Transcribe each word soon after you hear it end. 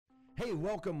Hey,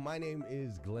 welcome. My name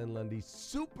is Glenn Lundy.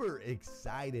 Super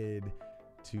excited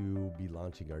to be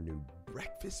launching our new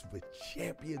Breakfast with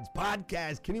Champions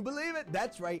podcast. Can you believe it?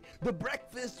 That's right. The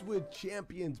Breakfast with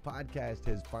Champions podcast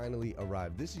has finally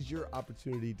arrived. This is your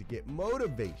opportunity to get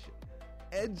motivation,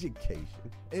 education,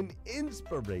 and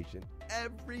inspiration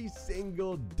every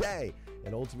single day.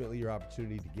 And ultimately, your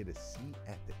opportunity to get a seat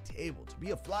at the table, to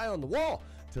be a fly on the wall,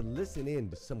 to listen in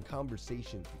to some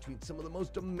conversations between some of the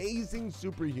most amazing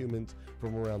superhumans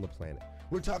from around the planet.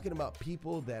 We're talking about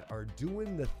people that are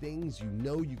doing the things you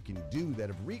know you can do, that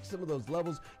have reached some of those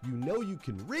levels you know you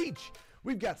can reach.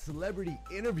 We've got celebrity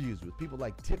interviews with people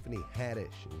like Tiffany Haddish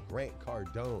and Grant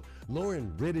Cardone,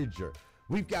 Lauren Rittiger.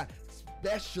 We've got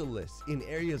specialists in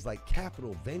areas like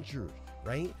capital ventures,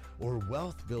 right? Or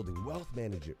wealth building, wealth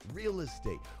management, real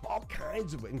estate, all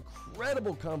kinds of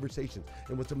incredible conversations.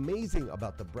 And what's amazing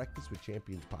about the Breakfast with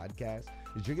Champions podcast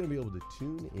is you're going to be able to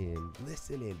tune in,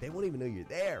 listen in. They won't even know you're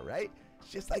there, right? It's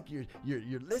just like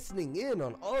you're listening in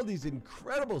on all these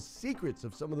incredible secrets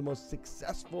of some of the most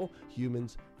successful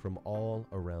humans from all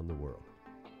around the world.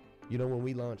 You know, when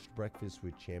we launched Breakfast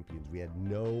with Champions, we had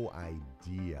no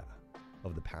idea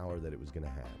of the power that it was going to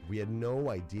have. We had no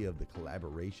idea of the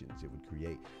collaborations it would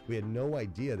create. We had no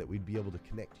idea that we'd be able to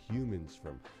connect humans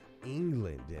from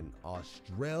England and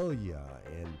Australia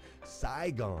and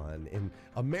Saigon and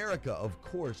America, of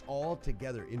course, all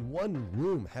together in one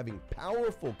room, having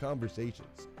powerful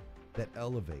conversations that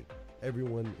elevate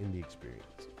everyone in the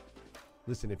experience.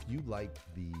 Listen, if you like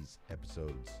these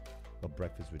episodes of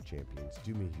Breakfast with Champions,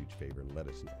 do me a huge favor and let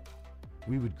us know.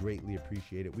 We would greatly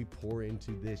appreciate it. We pour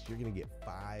into this. You're going to get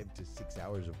 5 to 6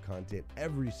 hours of content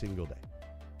every single day,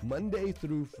 Monday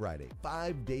through Friday,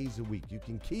 5 days a week. You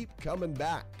can keep coming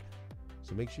back.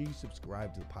 So make sure you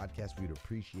subscribe to the podcast. We'd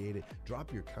appreciate it.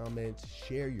 Drop your comments,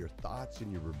 share your thoughts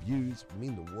and your reviews. It would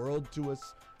mean the world to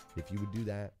us if you would do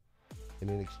that. And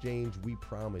in exchange, we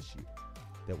promise you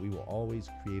that we will always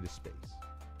create a space,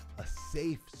 a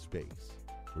safe space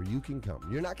where you can come.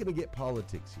 You're not going to get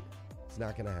politics here. It's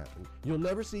not going to happen. You'll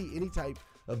never see any type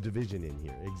of division in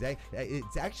here.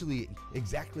 It's actually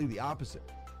exactly the opposite.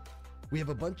 We have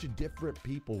a bunch of different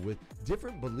people with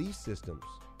different belief systems,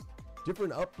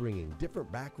 different upbringing, different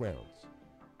backgrounds.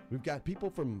 We've got people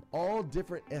from all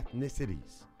different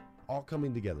ethnicities all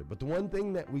coming together. But the one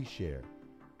thing that we share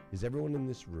is everyone in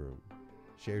this room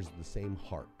shares the same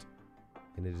heart.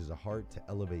 And it is a heart to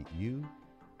elevate you,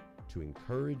 to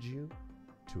encourage you,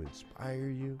 to inspire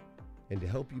you, and to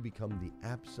help you become the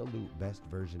absolute best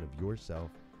version of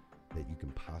yourself that you can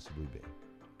possibly be.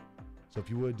 So if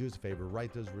you would, do us a favor,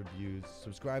 write those reviews,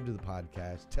 subscribe to the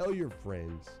podcast, tell your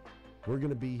friends. We're going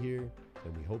to be here,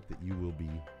 and we hope that you will be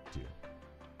too.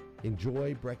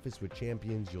 Enjoy Breakfast with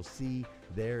Champions. You'll see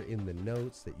there in the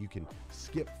notes that you can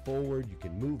skip forward, you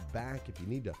can move back. If you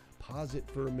need to pause it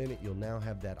for a minute, you'll now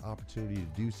have that opportunity to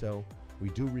do so. We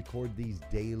do record these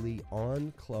daily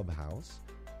on Clubhouse.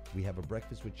 We have a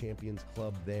Breakfast with Champions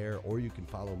club there, or you can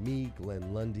follow me,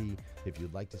 Glenn Lundy, if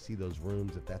you'd like to see those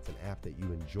rooms. If that's an app that you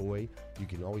enjoy, you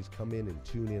can always come in and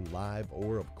tune in live,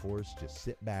 or of course, just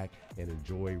sit back and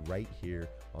enjoy right here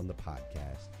on the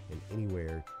podcast and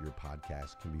anywhere your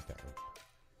podcast can be found.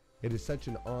 It is such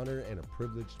an honor and a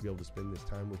privilege to be able to spend this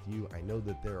time with you. I know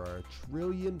that there are a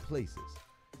trillion places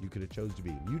you could have chose to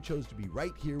be. You chose to be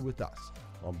right here with us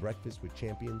on Breakfast with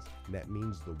Champions, and that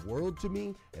means the world to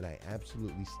me, and I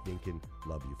absolutely stinking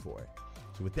love you for it.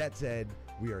 So with that said,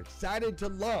 we are excited to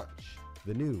launch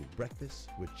the new Breakfast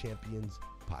with Champions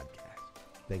podcast.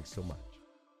 Thanks so much.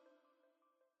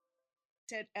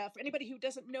 For anybody who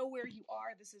doesn't know where you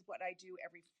are, this is what I do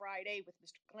every Friday with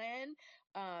Mr. Glenn,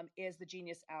 is the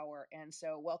Genius Hour. And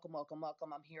so welcome.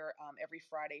 I'm here every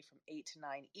Friday from 8 to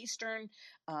 9 Eastern.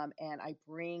 And I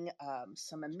bring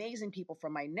some amazing people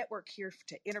from my network here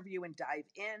to interview and dive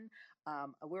in.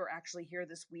 We're actually here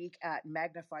this week at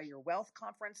Magnify Your Wealth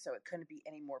Conference, so it couldn't be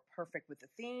any more perfect with the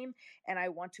theme. And I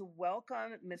want to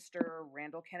welcome Mr.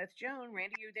 Randall Kenneth Jones.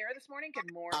 Randy, you there this morning?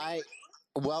 Good morning.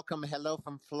 Welcome. Hello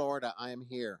from Florida. I am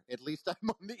here. At least I'm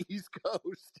on the East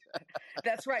Coast.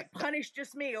 That's right. Punish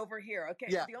just me over here. Okay.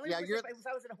 Yeah, the only reason was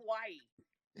I was in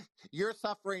Hawaii. You're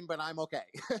suffering, but I'm okay.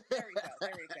 There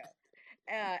you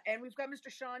go. And we've got Mr.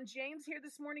 Sean James here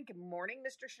this morning. Good morning,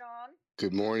 Mr. Sean.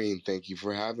 Good morning. Thank you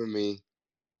for having me.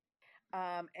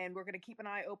 And we're going to keep an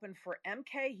eye open for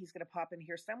MK. He's going to pop in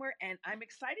here somewhere. And I'm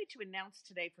excited to announce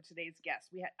today for today's guest.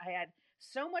 I had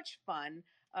so much fun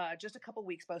just a couple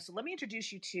weeks ago. So let me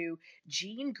introduce you to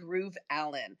Gene Groove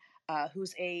Allen,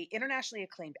 who's a internationally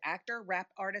acclaimed actor, rap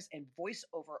artist, and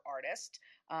voiceover artist.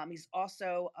 He's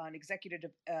also an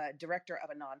executive director of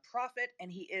a nonprofit,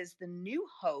 and he is the new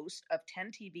host of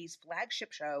 10 TV's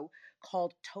flagship show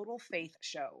called Total Faith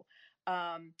Show.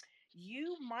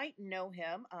 You might know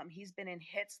him. He's been in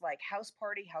hits like House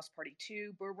Party, House Party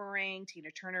 2, Boomerang,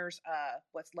 Tina Turner's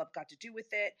What's Love Got to Do with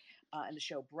It, and the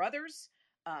show Brothers.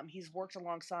 He's worked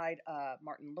alongside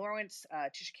Martin Lawrence,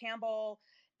 Tish Campbell,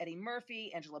 Eddie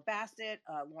Murphy, Angela Bassett,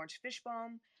 Lawrence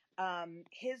Fishbone.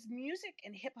 His music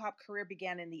and hip hop career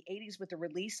began in the 80s with the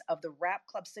release of the rap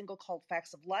club single called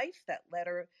Facts of Life that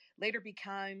later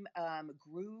became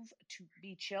Groove to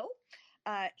Be Chill.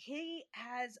 He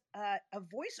has a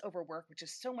voiceover work, which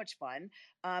is so much fun,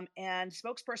 and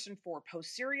spokesperson for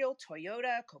Post Cereal,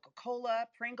 Toyota, Coca-Cola,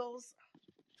 Pringles.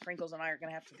 Pringles and I are going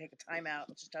to have to take a timeout.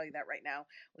 I'll just tell you that right now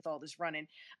with all this running.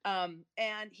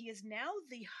 And he is now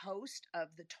the host of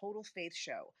the Total Faith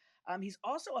Show. He's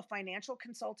also a financial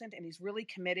consultant, and he's really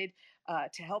committed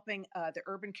to helping the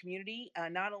urban community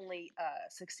not only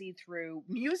succeed through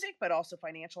music, but also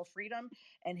financial freedom.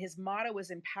 And his motto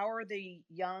is empower the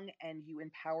young and you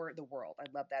empower the world. I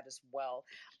love that as well.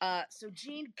 So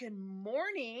Gene, good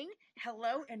morning.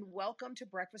 Hello, and welcome to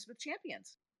Breakfast with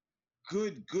Champions.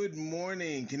 Good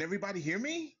morning. Can everybody hear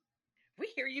me?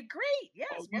 We hear you great. Yes.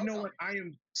 Oh, you know what? I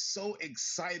am so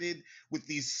excited with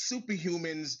these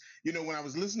superhumans. You know, when I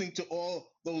was listening to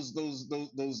all those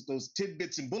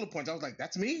tidbits and bullet points, I was like,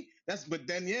 that's me. But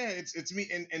then yeah, it's me.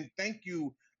 And thank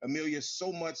you, Amelia,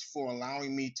 so much for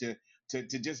allowing me to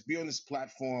just be on this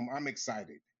platform. I'm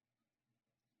excited.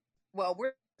 Well,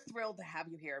 we're thrilled to have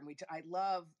you here, and I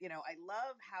love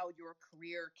how your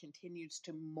career continues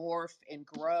to morph and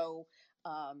grow.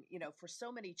 For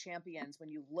so many champions,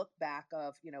 when you look back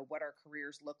of what our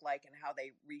careers look like and how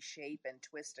they reshape and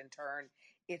twist and turn,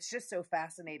 it's just so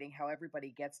fascinating how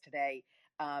everybody gets today.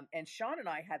 And Sean and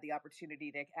I had the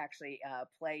opportunity to actually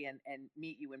play and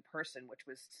meet you in person, which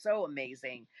was so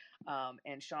amazing.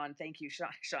 And Sean, thank you. Sean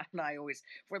and I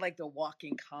we're like the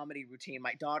walking comedy routine.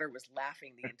 My daughter was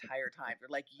laughing the entire time. They're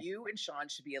like, you and Sean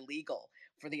should be illegal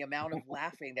for the amount of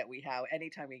laughing that we have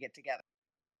anytime we get together.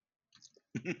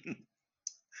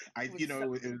 It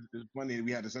was funny.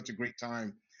 We had such a great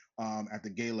time at the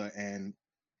gala, and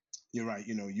you're right.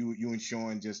 You and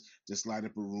Sean just light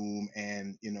up a room,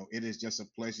 and it is just a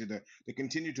pleasure to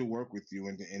continue to work with you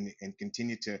and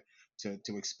continue to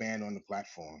expand on the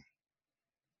platform.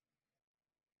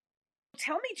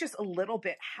 Tell me just a little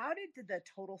bit. How did the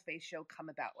Total Faith Show come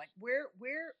about? Like,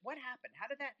 what happened?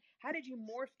 How did you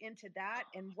morph into that?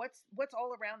 And what's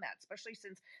all around that? Especially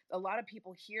since a lot of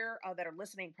people here that are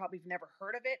listening probably have never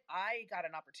heard of it. I got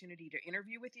an opportunity to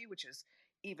interview with you, which is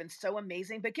even so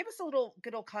amazing. But give us a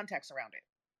good old context around it.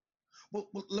 Well,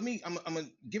 I'm gonna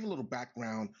give a little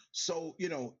background. So,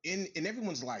 in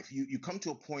everyone's life, you come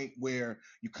to a point where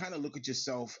you kind of look at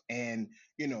yourself, and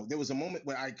there was a moment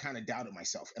where I kind of doubted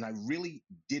myself, and I really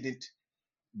didn't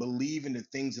believe in the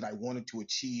things that I wanted to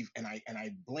achieve, and I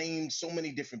blamed so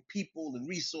many different people and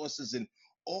resources and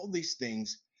all these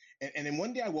things. And then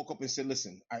one day I woke up and said,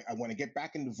 listen, I want to get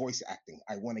back into voice acting.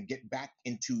 I want to get back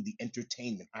into the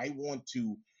entertainment. I want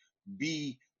to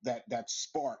be that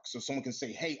spark so someone can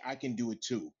say, hey, I can do it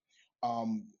too.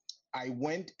 I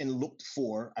went and looked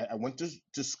I went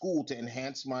to school to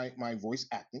enhance my voice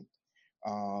acting.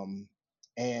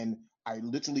 And I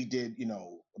literally did,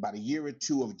 about a year or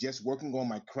two of just working on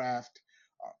my craft,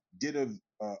 did a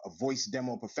voice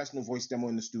demo, professional voice demo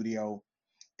in the studio.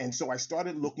 And so I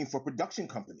started looking for production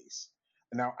companies.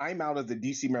 Now, I'm out of the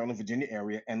DC, Maryland, Virginia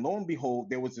area. And lo and behold,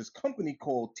 there was this company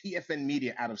called TFN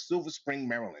Media out of Silver Spring,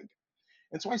 Maryland.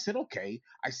 And so I said, okay,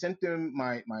 I sent them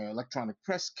my electronic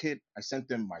press kit. I sent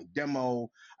them my demo.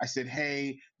 I said,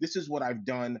 hey, this is what I've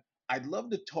done. I'd love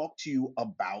to talk to you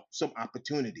about some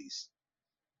opportunities.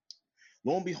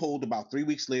 Lo and behold, about 3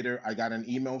 weeks later, I got an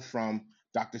email from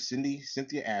Dr.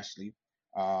 Cynthia Ashley,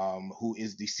 who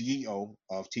is the CEO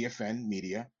of TFN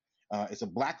Media. It's a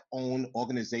Black-owned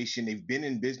organization. They've been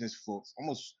in business for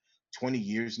almost 20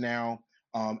 years now,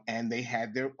 and they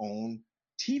had their own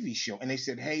TV show. And they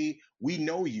said, hey, we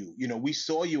know you. We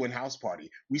saw you in House Party.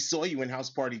 We saw you in House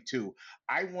Party 2.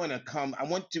 I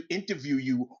want to interview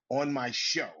you on my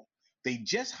show. They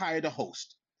just hired a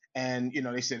host. And,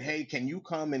 they said, hey, can you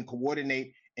come and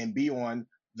coordinate and be on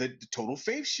the Total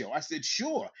Faith Show? I said,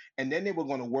 sure. And then they were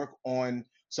going to work on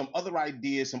some other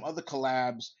ideas, some other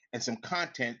collabs, and some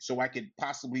content so I could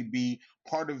possibly be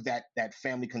part of that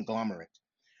family conglomerate.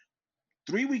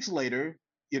 3 weeks later,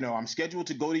 I'm scheduled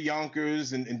to go to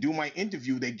Yonkers and do my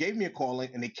interview. They gave me a call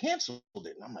and they canceled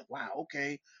it. And I'm like, wow,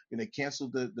 okay. And they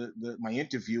canceled my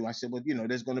interview. I said, well,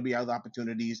 there's going to be other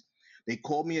opportunities. They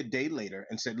called me a day later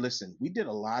and said, listen, we did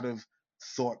a lot of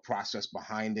thought process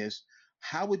behind this.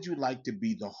 How would you like to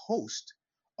be the host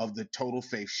of the Total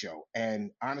Faith Show?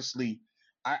 And honestly,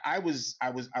 I was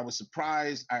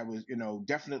surprised. I was,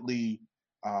 definitely,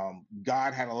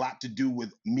 God had a lot to do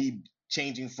with me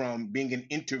changing from being an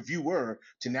interviewer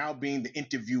to now being the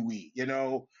interviewee.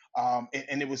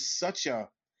 And it was such a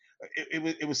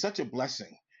it was such a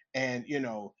blessing. And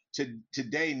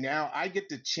today now I get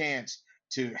the chance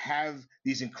to have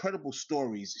these incredible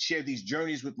stories, share these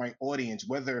journeys with my audience,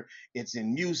 whether it's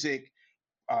in music,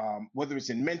 whether it's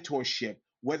in mentorship,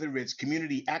 whether it's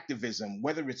community activism,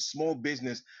 whether it's small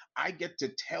business. I get to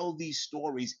tell these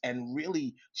stories and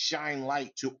really shine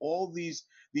light to all these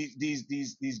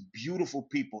beautiful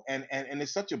people, and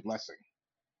it's such a blessing.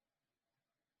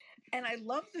 And I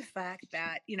love the fact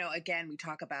that, again, we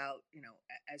talk about,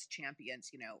 as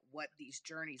champions, what these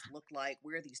journeys look like,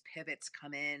 where these pivots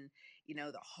come in,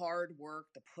 the hard work,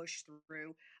 the push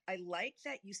through. I like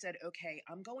that you said, okay,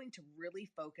 I'm going to really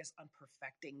focus on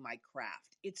perfecting my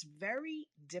craft. It's very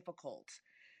difficult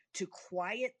to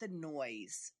quiet the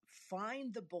noise,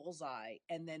 find the bullseye,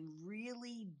 and then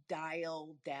really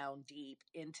dial down deep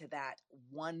into that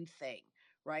one thing,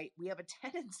 right? We have a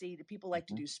tendency that people like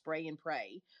to do spray and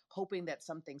pray, hoping that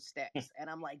something sticks. And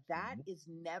I'm like, that is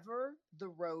never the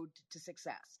road to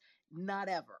success. Not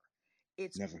ever.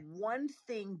 It's Never. one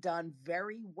thing done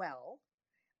very well.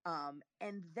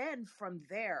 And then from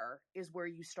there is where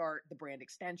you start the brand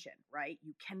extension, right?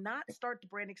 You cannot start the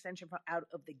brand extension from out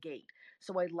of the gate.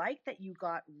 So I like that you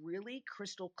got really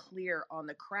crystal clear on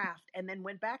the craft and then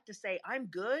went back to say, I'm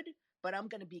good, but I'm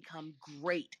going to become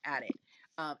great at it,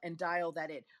 and dial that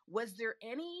in. Was there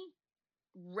any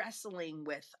wrestling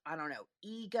with, I don't know,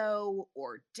 ego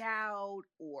or doubt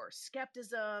or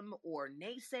skepticism or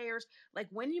naysayers? Like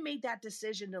when you made that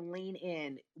decision to lean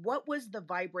in, what was the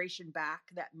vibration back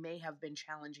that may have been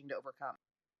challenging to overcome?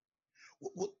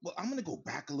 Well, I'm going to go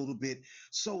back a little bit.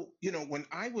 So, when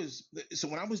I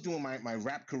was doing my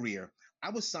rap career, I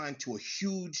was signed to a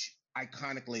huge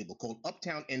iconic label called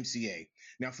Uptown MCA.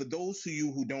 Now, for those of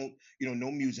you who don't,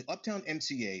 know music, Uptown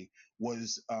MCA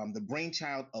was the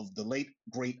brainchild of the late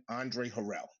great Andre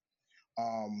Harrell.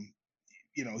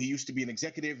 He used to be an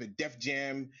executive at Def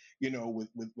Jam,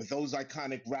 with those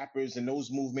iconic rappers and those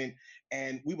movement.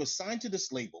 And we were signed to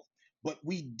this label, but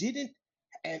we didn't,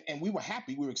 and we were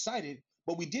happy, we were excited,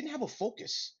 but we didn't have a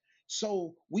focus.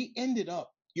 So we ended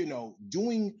up,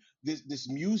 doing this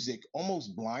music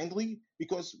almost blindly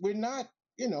because we're not,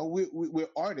 we're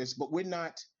artists, but we're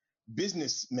not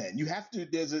businessmen. You have to,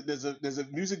 there's a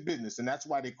music business, and that's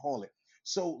why they call it.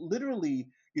 So literally,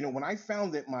 when I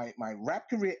found that my rap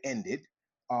career ended,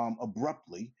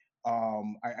 abruptly,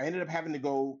 I ended up having to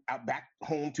go out back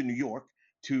home to New York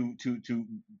to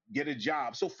get a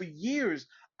job. So for years,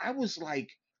 I was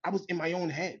in my own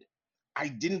head. I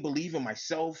didn't believe in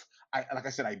myself. Like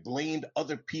I said, I blamed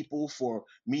other people for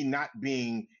me not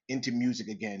being into music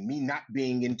again, me not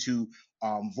being into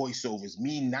voiceovers,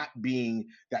 me not being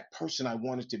that person I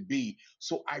wanted to be.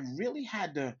 So I really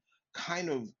had to kind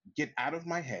of get out of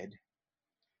my head,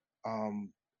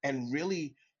 and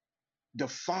really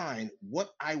define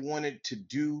what I wanted to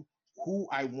do, who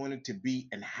I wanted to be,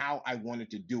 and how I wanted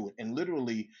to do it. And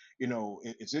literally,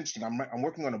 it's interesting. I'm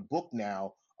working on a book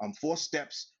now, 4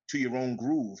 Steps to Your Own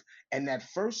Groove. And that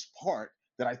first part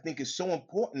that I think is so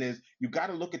important is you got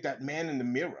to look at that man in the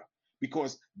mirror,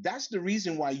 because that's the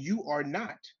reason why you are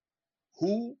not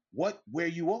who, what, where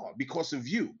you are, because of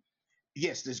you.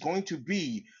 Yes, there's going to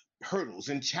be hurdles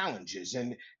and challenges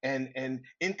and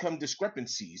income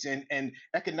discrepancies and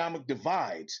economic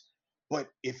divides. But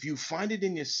if you find it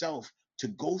in yourself to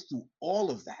go through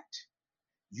all of that,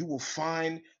 you will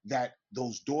find that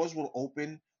those doors will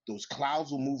open, those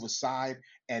clouds will move aside,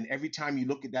 and every time you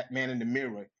look at that man in the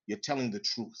mirror, you're telling the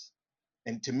truth.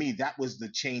 And to me, that was the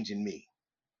change in me.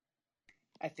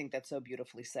 I think that's so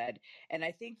beautifully said. And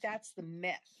I think that's the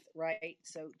myth, right?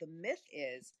 So the myth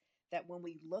is that when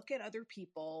we look at other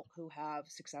people who have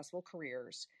successful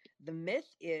careers, the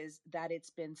myth is that it's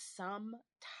been some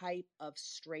type of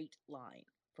straight line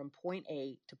from point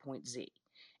A to point Z.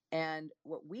 And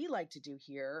what we like to do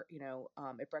here,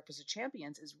 at Breakfast of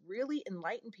Champions, is really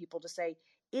enlighten people to say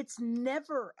it's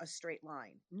never a straight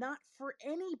line, not for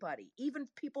anybody, even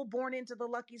people born into the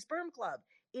Lucky Sperm Club.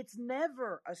 It's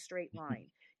never a straight line.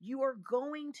 You are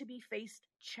going to be faced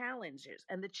challenges,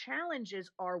 and the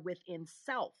challenges are within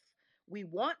self. We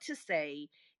want to say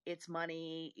it's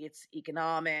money, it's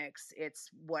economics, it's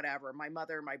whatever, my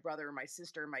mother, my brother, my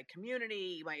sister, my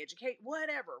community, my education,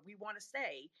 whatever we want to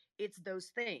say, it's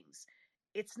those things.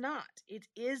 It's not. It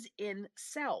is in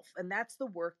self. And that's the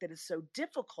work that is so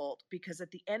difficult, because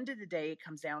at the end of the day, it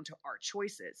comes down to our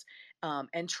choices.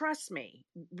 And trust me,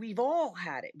 we've all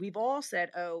had it. We've all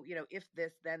said, oh, if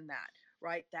this, then that,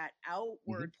 right? That Hmm.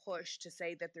 outward push to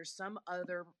say that there's some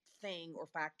other thing or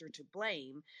factor to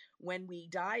blame. When we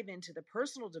dive into the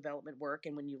personal development work,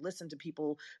 and when you listen to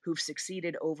people who've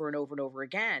succeeded over and over and over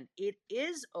again, it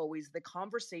is always the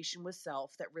conversation with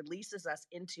self that releases us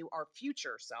into our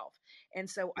future self. And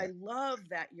so Yeah. I love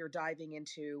that you're diving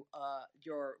into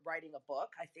you're writing a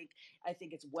book. I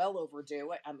think it's well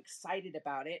overdue. I'm excited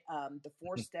about it. The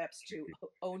 4 steps to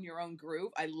own your own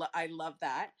groove. I love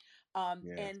that. Yeah.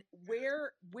 And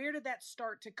where did that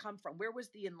start to come from? Where was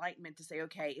the enlightenment to say,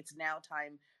 okay, it's now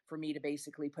time for me to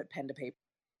basically put pen to paper?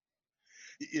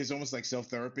 It's almost like self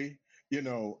therapy. You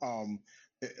know,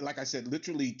 like I said,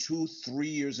 literally 2, 3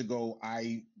 years ago,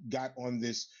 I got on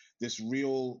this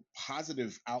real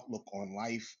positive outlook on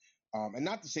life. And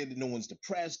not to say that no one's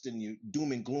depressed and you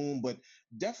doom and gloom, but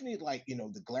definitely like,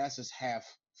 the glass is half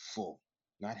full,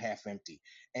 not half empty.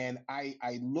 And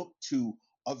I look to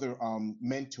other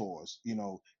mentors,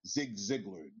 Zig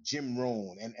Ziglar, Jim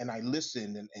Rohn, and I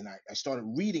listened, and I started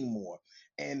reading more.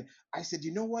 And I said,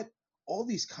 you know what? All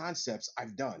these concepts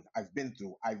I've been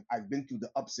through. I've been through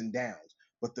the ups and downs,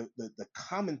 but the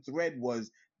common thread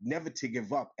was never to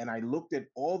give up. And I looked at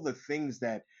all the things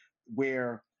that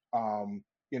where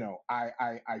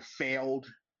I failed,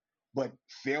 but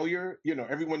failure,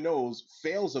 everyone knows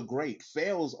fails are great.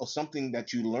 Fails are something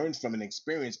that you learn from an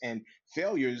experience, and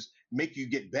failures make you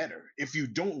get better. If you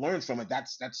don't learn from it,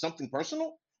 that's something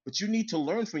personal, but you need to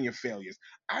learn from your failures.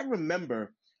 I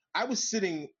remember I was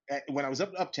sitting when I was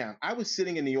up uptown, I was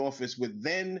sitting in the office with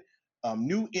then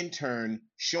new intern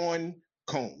Sean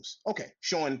Combs. Okay,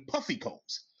 Sean Puffy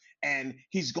Combs. And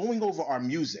he's going over our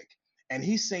music, and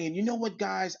he's saying, you know what,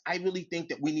 guys, I really think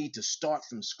that we need to start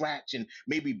from scratch and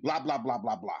maybe blah blah blah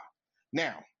blah blah.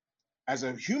 Now, as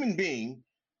a human being,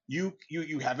 you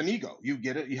have an ego. You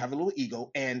get it. You have a little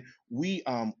ego, and we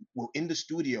were in the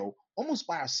studio almost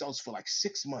by ourselves for like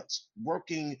 6 months,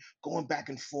 working, going back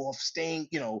and forth, staying.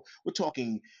 We're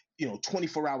talking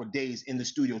 24-hour days in the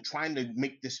studio trying to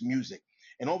make this music.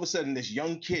 And all of a sudden, this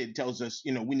young kid tells us,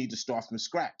 we need to start from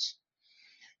scratch.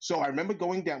 So I remember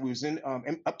going down. We was in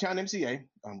Uptown MCA,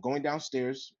 going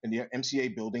downstairs in the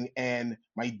MCA building, and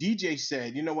my DJ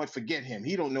said, "You know what? Forget him.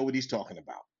 He don't know what he's talking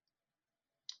about."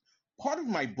 Part of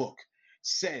my book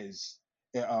says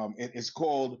it's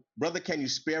called "Brother, Can You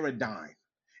Spare a Dime?"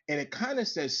 And it kind of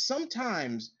says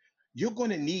sometimes you're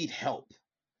going to need help.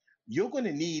 You're going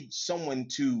to need someone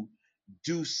to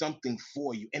do something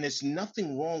for you, and there's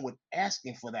nothing wrong with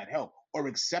asking for that help or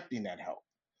accepting that help.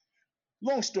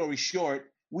 Long story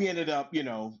short, we ended up,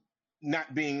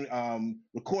 not being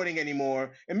recording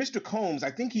anymore. And Mr. Combs,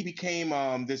 I think he became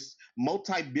this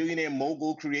multi-billionaire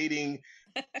mogul, creating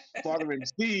Father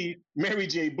MC, Mary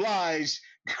J. Blige,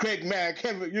 Craig Mack,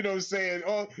 Kevin, you know what I'm saying?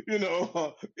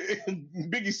 Oh,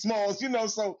 Biggie Smalls,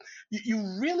 So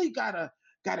you really gotta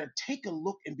take a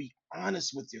look and be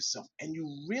honest with yourself, and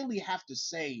you really have to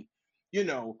say,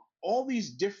 all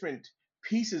these different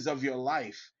pieces of your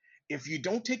life. If you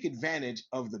don't take advantage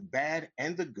of the bad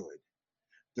and the good,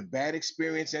 the bad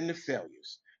experience and the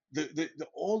failures, the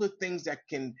all the things that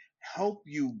can help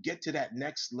you get to that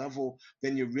next level,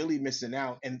 then you're really missing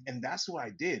out. And that's what I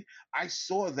did. I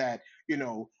saw that,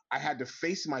 I had to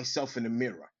face myself in the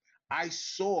mirror. I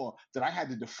saw that I had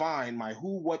to define my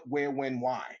who, what, where, when,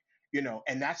 why.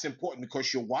 And that's important,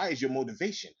 because your why is your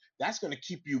motivation. That's going to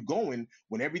keep you going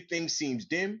when everything seems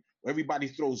dim, when everybody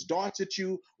throws darts at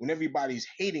you, when everybody's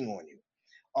hating on you.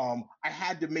 I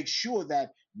had to make sure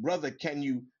that, brother, can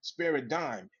you spare a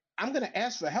dime? I'm going to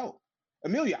ask for help.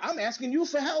 Amelia, I'm asking you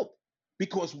for help.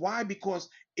 Because why? Because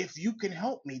if you can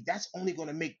help me, that's only going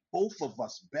to make both of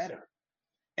us better.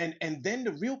 And then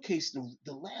the real case,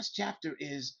 the last chapter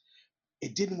is,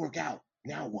 it didn't work out.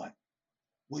 Now what?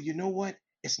 Well, you know what?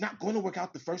 It's not going to work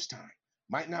out the first time.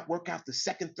 Might not work out the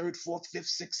second, third, fourth, fifth,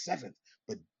 sixth, seventh.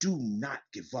 But do not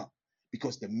give up.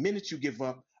 Because the minute you give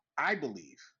up, I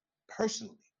believe,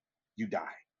 personally, you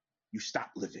die. You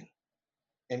stop living.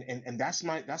 And that's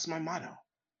my motto.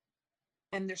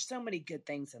 And there's so many good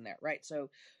things in there, right?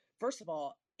 So first of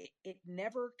all, it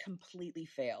never completely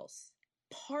fails.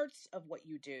 Parts of what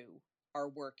you do are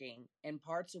working, and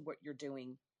parts of what you're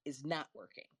doing is not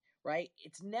working, right?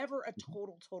 It's never a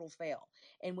total fail.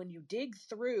 And when you dig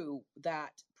through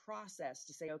that process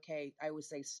to say, okay, I always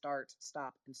say start,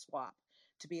 stop, and swap,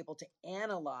 to be able to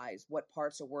analyze what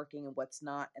parts are working and what's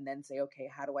not, and then say,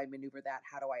 okay, how do I maneuver that?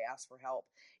 How do I ask for help?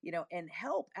 and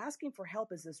asking for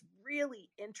help is this really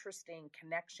interesting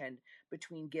connection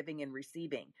between giving and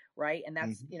receiving, right? And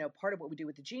that's, Mhm. part of what we do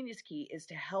with the Genius Key is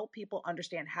to help people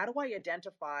understand, how do I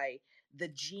identify the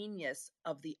genius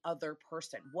of the other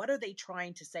person? What are they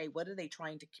trying to say? What are they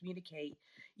trying to communicate?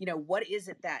 What is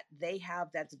it that they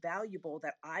have that's valuable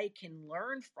that I can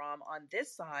learn from on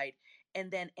this side, and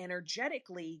then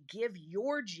energetically give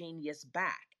your genius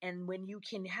back? And when you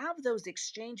can have those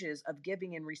exchanges of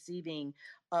giving and receiving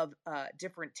of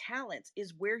different talents,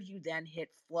 is where you then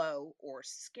hit flow or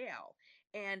scale.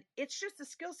 And it's just a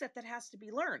skill set that has to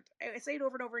be learned. I say it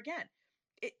over and over again.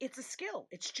 It's a skill.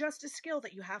 It's just a skill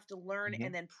that you have to learn and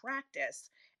Mhm. then practice,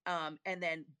 and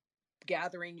then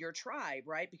gathering your tribe,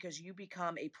 right? Because you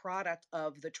become a product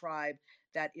of the tribe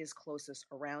that is closest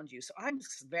around you. So I'm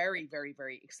very, very,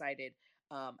 very excited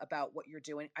about what you're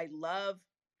doing. I love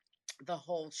the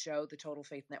whole show, the Total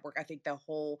Faith Network. I think the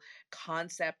whole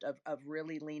concept of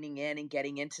really leaning in and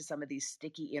getting into some of these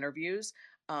sticky interviews.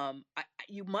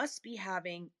 You must be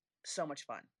having so much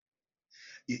fun.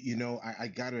 I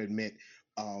got to admit,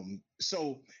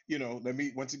 let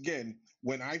me, once again,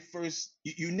 when I first,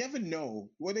 you never know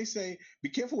what they say, be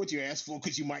careful what you ask for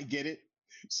because you might get it.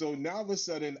 So now all of a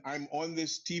sudden I'm on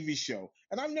this TV show,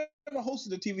 and I've never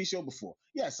hosted a TV show before.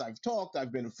 Yes, I've talked,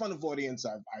 I've been in front of audience,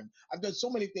 I've done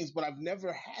so many things, but I've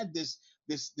never had this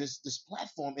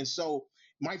platform. And so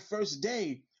my first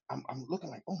day, I'm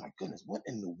looking like, oh my goodness, what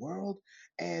in the world?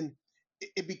 And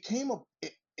it became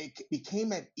it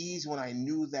became at ease when I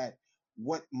knew that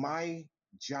what my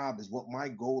job is, what my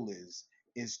goal is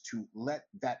to let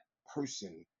that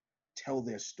person tell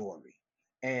their story.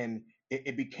 And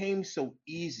it became so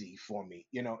easy for me,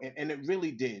 and it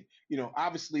really did.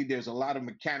 Obviously there's a lot of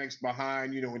mechanics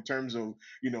behind, in terms of,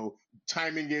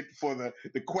 timing it for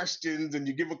the questions, and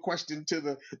you give a question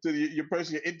to your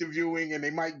person you're interviewing, and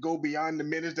they might go beyond the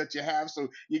minutes that you have. So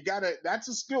that's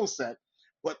a skill set.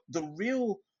 But the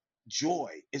real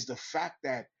joy is the fact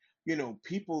that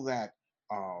people that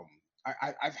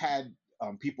I've had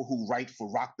people who write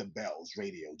for Rock the Bells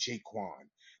Radio, Jay Quan.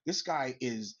 This guy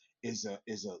is a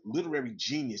literary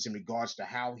genius in regards to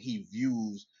how he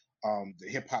views the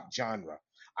hip hop genre.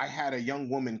 I had a young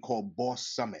woman called Boss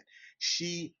Summit.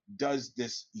 She does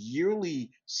this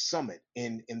yearly summit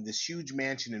in this huge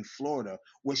mansion in Florida,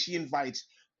 where she invites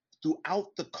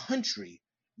throughout the country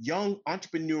young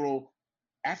entrepreneurial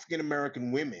African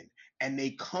American women, and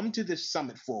they come to this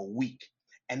summit for a week,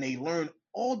 and they learn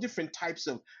all different types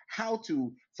of how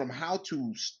to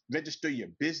register your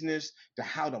business, to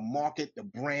how to market the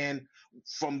brand,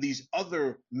 from these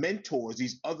other mentors,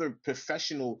 these other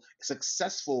professional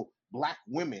successful Black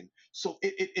women. So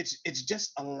it's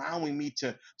just allowing me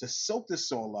to soak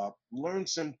this all up, learn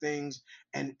some things,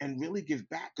 and really give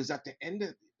back, because at the end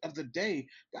of the day,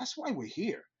 that's why we're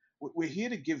here. We're here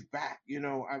to give back.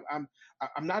 I'm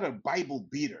not a Bible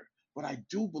beater, but I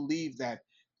do believe that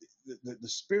the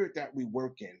spirit that we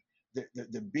work in,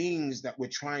 the beings that we're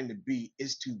trying to be,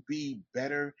 is to be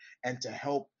better and to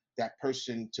help that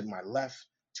person to my left,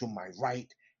 to my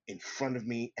right, in front of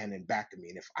me, and in back of me.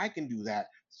 And if I can do that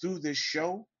through this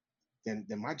show, then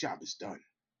my job is done.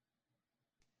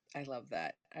 I love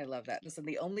that. I love that. Listen,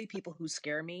 the only people who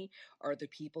scare me are the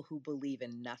people who believe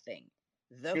in nothing.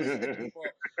 Those are the people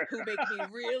who make me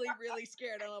really, really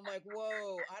scared. And I'm like,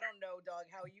 whoa, I don't know, dog,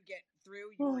 how you get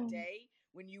through your day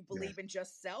when you Yes. believe in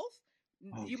just self.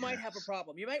 Oh, You might have a yes.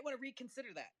 problem. You might want to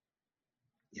reconsider that.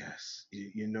 Yes.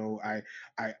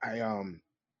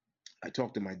 I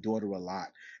talk to my daughter a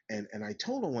lot, and I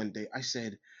told her one day, I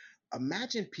said,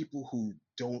 imagine people who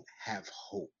don't have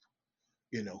hope,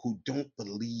 who don't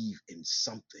believe in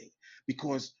something,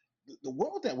 because the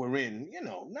world that we're in,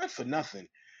 not for nothing,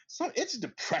 so it's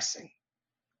depressing.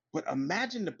 But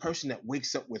imagine the person that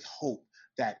wakes up with hope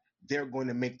that they're going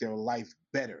to make their life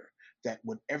better, that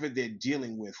whatever they're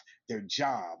dealing with, their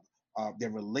job,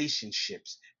 their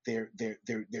relationships, their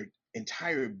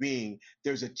entire being,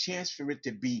 there's a chance for it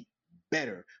to be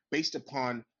better based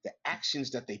upon the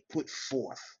actions that they put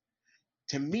forth.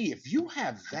 To me, if you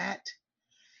have that,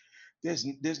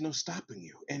 there's no stopping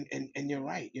you. And you're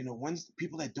right. Ones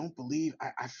people that don't believe,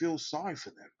 I feel sorry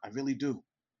for them. I really do.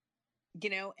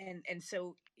 And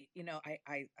so,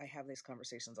 I have these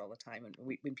conversations all the time, and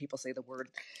when people say the word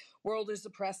world is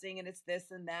depressing and it's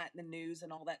this and that and the news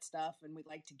and all that stuff, and we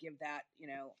like to give that,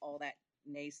 all that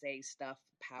naysay stuff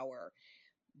power.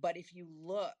 But if you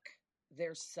look,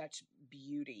 there's such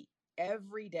beauty.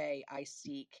 Every day I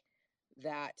seek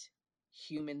that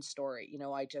human story.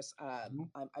 I just I'm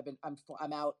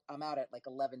out at like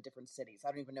 11 different cities. I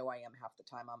don't even know where I am half the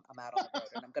time. I'm out on the road,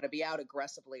 and I'm going to be out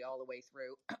aggressively all the way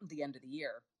through the end of the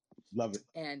year. Love it.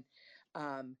 And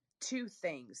two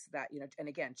things that, and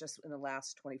again, just in the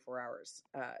last 24 hours,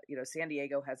 San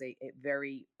Diego has a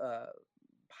very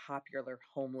popular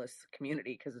homeless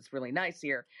community because it's really nice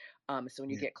here. So when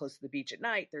you get close to the beach at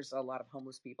night, there's a lot of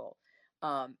homeless people.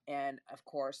 And of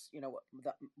course,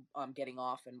 I'm getting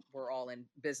off and we're all in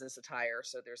business attire.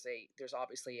 So there's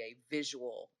obviously a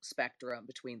visual spectrum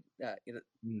between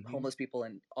homeless people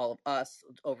and all of us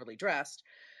overly dressed.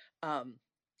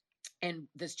 And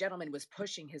this gentleman was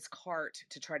pushing his cart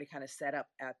to try to kind of set up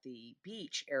at the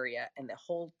beach area, and the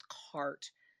whole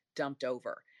cart dumped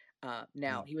over.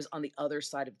 Now he was on the other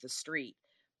side of the street,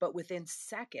 but within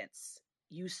seconds,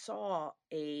 you saw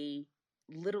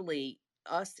literally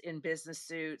us in business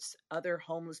suits, other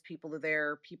homeless people are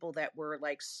there, people that were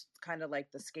like kind of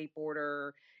like the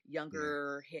skateboarder,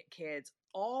 younger hit kids,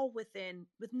 all with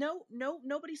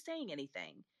nobody saying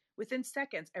anything. Within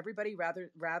seconds, everybody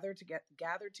gathered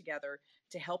together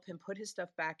to help him put his stuff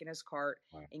back in his cart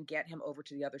and get him over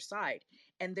to the other side.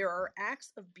 And there are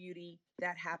acts of beauty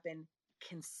that happen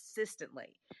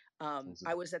consistently.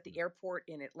 I was at the airport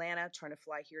in Atlanta trying to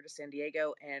fly here to San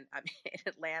Diego, and I'm in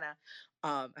Atlanta.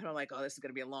 And I'm like, oh, this is going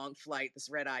to be a long flight.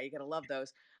 This red eye, you got to love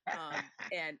those.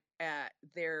 And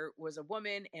there was a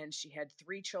woman, and she had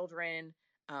 3 children.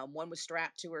 One was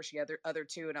strapped to her. She had other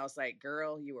 2. And I was like,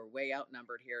 girl, you were way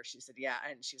outnumbered here. She said, yeah.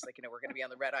 And she's like, we're going to be on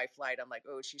the red eye flight. I'm like,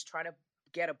 oh, she's trying to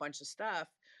get a bunch of stuff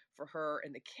for her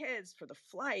and the kids for the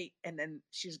flight. And then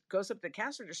she goes up to the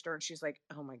cash register and she's like,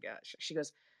 oh my gosh. She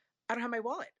goes, I don't have my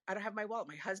wallet.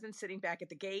 My husband's sitting back at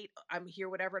the gate. I'm here,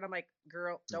 whatever. And I'm like,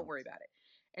 girl, don't worry about it.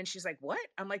 And she's like, what?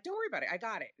 I'm like, don't worry about it. I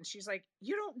got it. And she's like,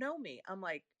 you don't know me. I'm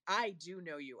like, I do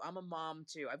know you. I'm a mom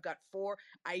too. I've got 4.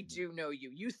 I do know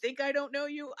you. You think I don't know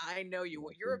you? I know you.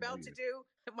 What you're about to do,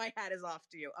 my hat is off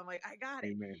to you. I'm like, I got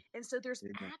it. Amen. And so there's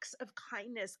acts of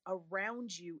kindness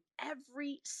around you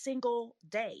every single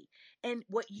day. And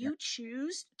what you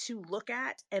choose to look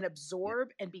at and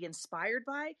absorb and be inspired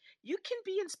by, you can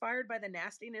be inspired by the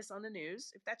nastiness on the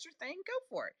news. If that's your thing, go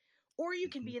for it. Or you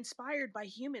can be inspired by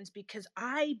humans, because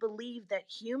I believe that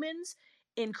humans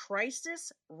in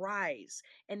crisis rise.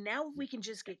 And now if we can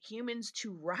just get humans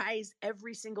to rise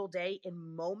every single day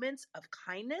in moments of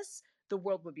kindness, the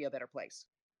world would be a better place.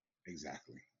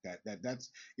 Exactly. That's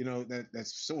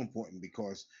so important,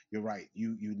 because you're right.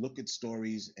 You look at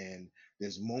stories, and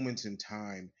there's moments in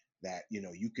time that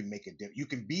you can make you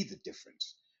can be the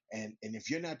difference. And if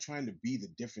you're not trying to be the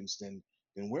difference, then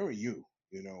where are you?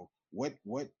 What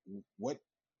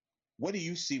do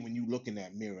you see when you look in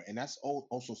that mirror? And that's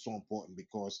also so important,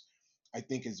 because I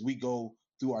think as we go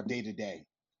through our day to day,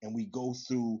 and we go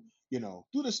through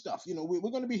through the stuff, we're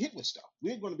going to be hit with stuff.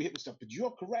 We're going to be hit with stuff. But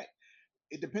you're correct.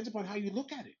 It depends upon how you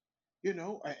look at it.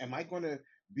 Am I going to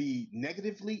be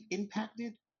negatively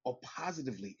impacted or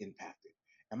positively impacted?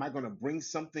 Am I going to bring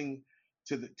something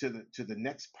to the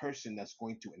next person that's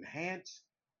going to enhance,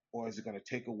 or is it going to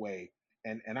take away?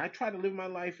 And I try to live my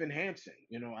life enhancing.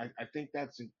 I think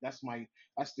that's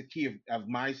the key of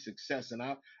my success, and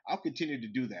I'll continue to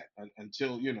do that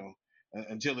until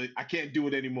I can't do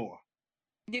it anymore.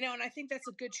 And I think that's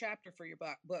a good chapter for your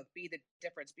book, Be the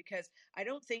Difference, because I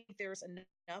don't think there's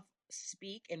enough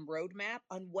speak and roadmap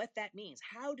on what that means.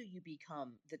 How do you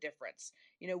become the difference?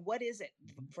 What is it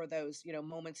for those,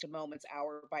 moments to moments,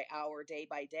 hour by hour, day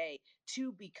by day,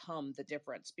 to become the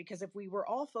difference? Because if we were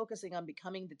all focusing on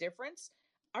becoming the difference,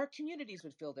 our communities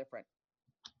would feel different.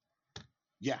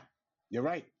 Yeah, you're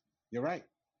right. You're right.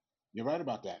 You're right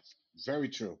about that. Very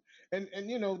true. And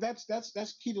that's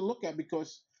key to look at,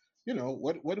 because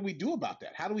what do we do about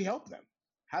that? How do we help them?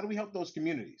 How do we help those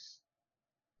communities?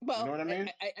 Well, you know what I mean?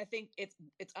 I think it's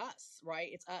us, right?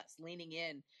 It's us leaning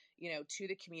in, to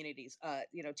the communities,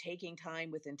 taking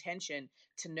time with intention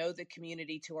to know the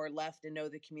community to our left and know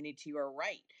the community to our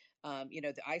right.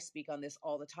 I speak on this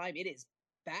all the time. It is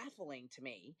baffling to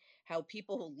me how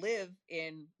people live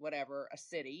in whatever, a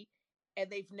city,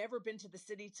 and they've never been to the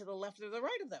city to the left or the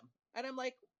right of them. And I'm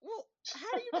like, well,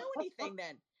 how do you know anything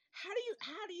then? How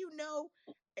do you know?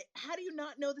 How do you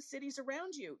not know the cities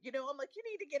around you? I'm like, you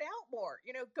need to get out more.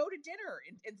 Go to dinner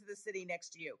into the city next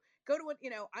to you. Go to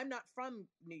I'm not from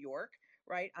New York,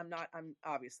 right? I'm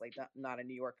obviously not a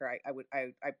New Yorker. I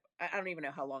don't even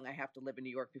know how long I have to live in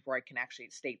New York before I can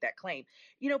actually state that claim.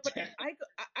 But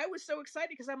I was so excited,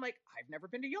 because I'm like, I've never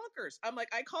been to Yonkers. I'm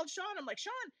like, I called Sean. I'm like,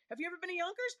 Sean, have you ever been to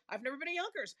Yonkers? I've never been to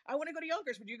Yonkers. I want to go to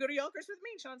Yonkers. Would you go to Yonkers with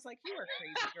me? And Sean's like, you are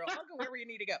crazy, girl. I'll go wherever you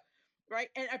need to go. Right.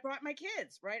 And I brought my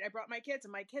kids, right? And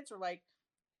my kids were like,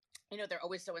 they're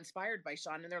always so inspired by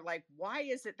Sean. And they're like, why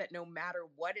is it that no matter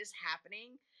what is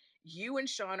happening, you and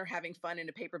Sean are having fun in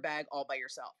a paper bag all by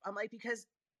yourself? I'm like, because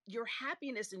your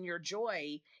happiness and your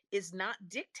joy is not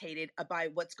dictated by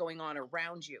what's going on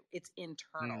around you. It's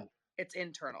internal. It's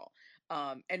internal.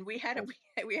 And we had a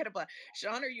blast.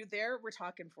 Sean, are you there? We're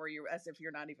talking for you as if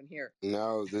you're not even here.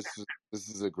 No, this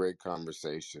is a great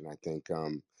conversation. I think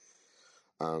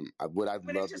what I've I'm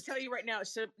going to loved. just tell you right now.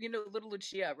 So, little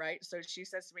Lucia, right? So she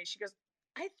says to me, she goes,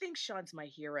 I think Sean's my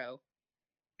hero.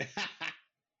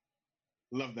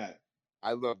 Love that.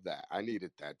 I love that. I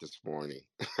needed that this morning.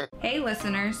 Hey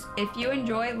listeners, if you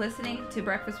enjoy listening to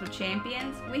Breakfast with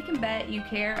Champions, we can bet you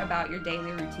care about your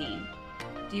daily routine.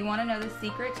 Do you want to know the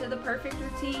secret to the perfect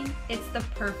routine? It's the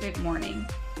perfect morning.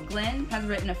 Glenn has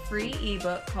written a free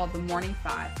ebook called The Morning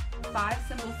 5. 5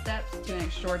 simple steps to an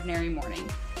extraordinary morning.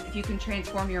 If you can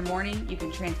transform your morning, you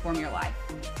can transform your life.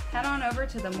 Head on over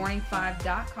to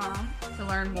themorning5.com to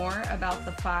learn more about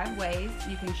the 5 ways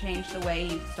you can change the way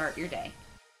you start your day.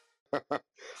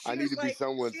 I need to be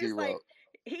someone's hero. Like,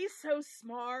 he's so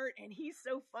smart and he's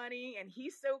so funny and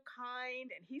he's so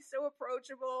kind and he's so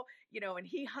approachable, and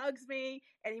he hugs me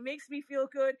and he makes me feel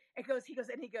good. And he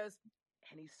goes,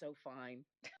 and he's so fine.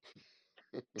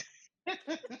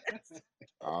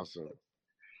 Awesome.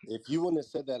 If you wouldn't have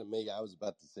said that, Amelia, I was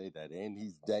about to say that.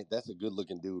 And that's a good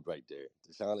looking dude right there.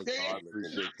 Deshaun is I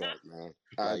appreciate that, man.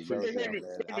 Man.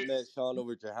 I met Sean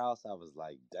over at your house. I was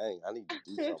like, dang, I need to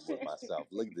do something with myself.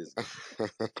 Look at this.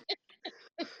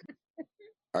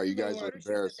 You guys are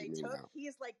embarrassing me now. He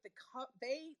is like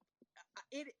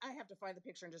I have to find the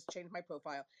picture and just change my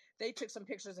profile. They took some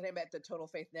pictures of him at the Total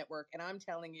Faith Network, and I'm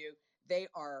telling you, they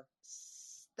are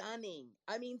stunning.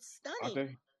 I mean,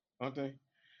 stunning. Aren't they?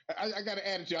 I got to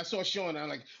add it to you. I saw Sean, and I'm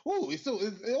like, oh, his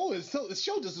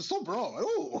shoulders are so broad.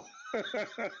 Oh.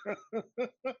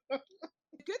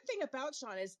 The good thing about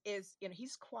Sean is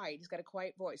he's quiet. He's got a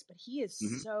quiet voice, but he is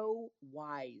so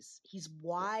wise. He's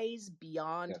wise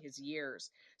beyond his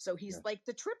years. So he's like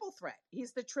the triple threat.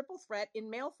 He's the triple threat in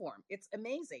male form. It's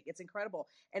amazing. It's incredible.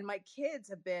 And my kids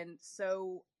have been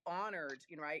so honored,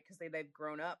 right? Because they've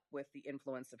grown up with the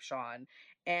influence of Sean,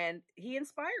 and he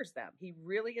inspires them. He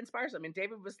really inspires them. And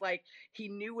David was like, he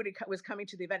knew when he was coming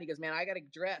to the event. He goes, man, I got to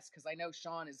dress because I know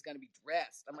Sean is going to be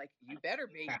dressed. I'm like, you better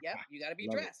be. Yep, you got to be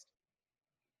dressed.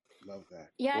 Love that.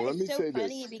 Yeah, well, it's so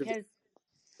funny because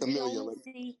Amelia,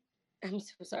 I'm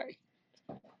so sorry.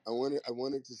 I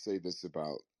wanted to say this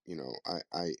about,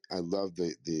 I love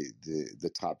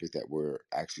the topic that we're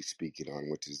actually speaking on,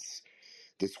 which is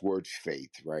this word faith,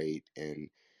 right?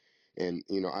 And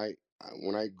I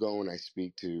when I go and I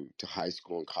speak to high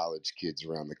school and college kids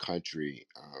around the country,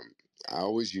 I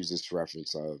always use this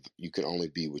reference of you can only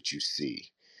be what you see.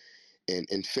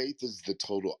 And faith is the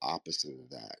total opposite of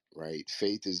that, right?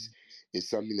 Faith is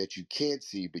something that you can't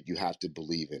see, but you have to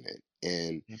believe in it.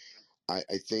 And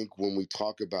I think when we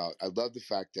talk about, I love the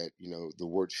fact that, the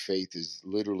word faith is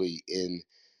literally in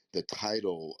the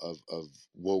title of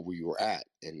where we were at.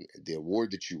 And the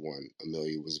award that you won,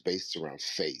 Amelia, was based around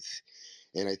faith.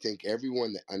 And I think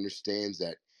everyone that understands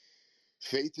that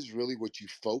faith is really what you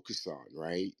focus on,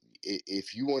 right?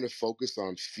 If you want to focus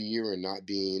on fear and not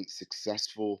being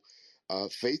successful,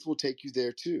 faith will take you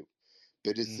there too.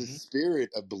 But it's the spirit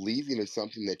of believing in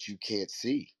something that you can't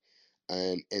see.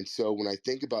 And so when I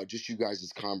think about just you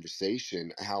guys'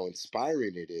 conversation, how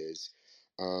inspiring it is,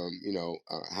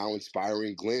 how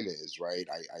inspiring Glenn is, right?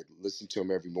 I listen to him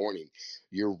every morning.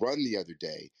 Your run the other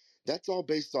day, that's all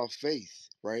based off faith,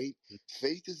 right?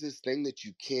 Faith is this thing that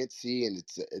you can't see, and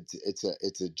it's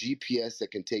a GPS that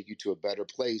can take you to a better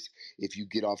place if you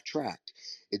get off track.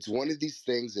 It's one of these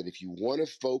things that if you want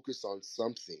to focus on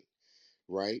something,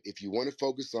 right? If you want to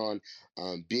focus on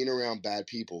being around bad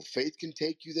people, faith can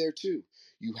take you there too.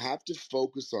 You have to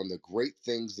focus on the great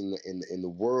things in the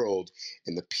world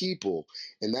and the people,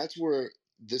 and that's where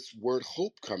this word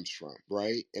hope comes from,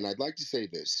 right? And I'd like to say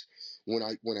this: when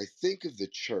I think of the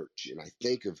church and I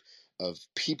think of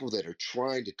people that are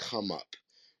trying to come up,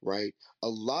 right? A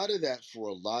lot of that for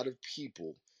a lot of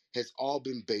people has all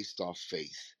been based off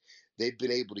faith. They've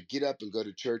been able to get up and go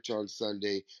to church on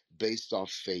Sunday based off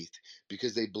faith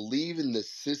because they believe in this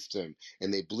system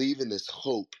and they believe in this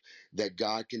hope that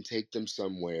God can take them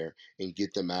somewhere and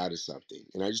get them out of something.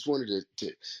 And I just wanted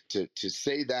to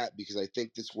say that because I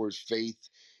think this word faith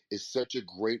is such a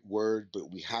great word, but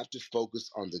we have to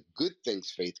focus on the good things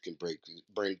faith can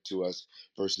bring to us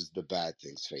versus the bad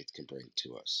things faith can bring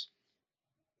to us.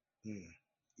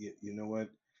 You know what?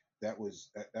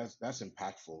 That's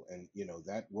impactful, and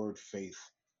that word faith.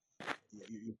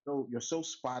 You're so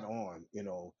spot on.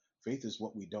 Faith is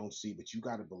what we don't see, but you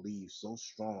got to believe so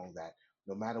strong that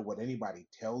no matter what anybody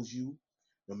tells you,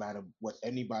 no matter what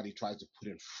anybody tries to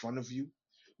put in front of you,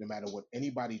 no matter what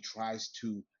anybody tries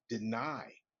to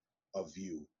deny, of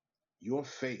you, your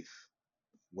faith,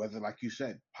 whether, like you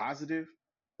said, positive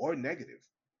or negative.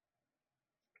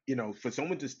 For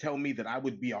someone to tell me that I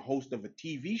would be a host of a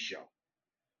TV show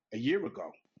a year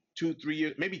ago, 2, 3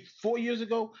 years, maybe 4 years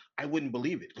ago, I wouldn't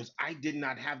believe it because I did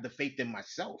not have the faith in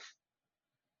myself.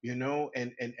 And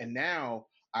now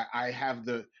I have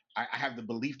I have the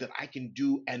belief that I can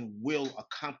do and will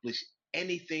accomplish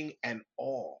anything and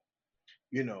all,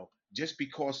 just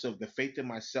because of the faith in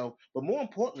myself, but more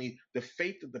importantly, the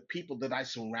faith of the people that I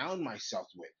surround myself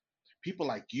with. People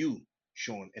like you,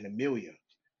 Sean, and Amelia,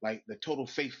 like the Total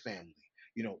Faith family.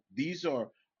 These are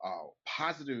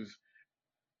positive,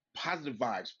 positive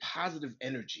vibes, positive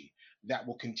energy that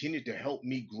will continue to help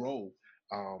me grow,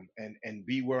 and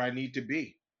be where I need to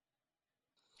be.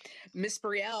 Miss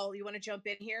Burrell, you want to jump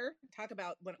in here? Talk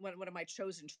about one of my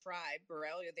chosen tribe.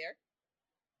 Burrell, you're there?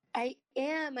 I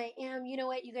am. You know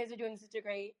what? You guys are doing such a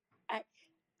great.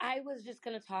 I was just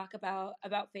going to talk about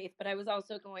faith, but I was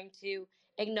also going to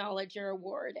acknowledge your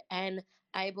award, and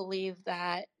I believe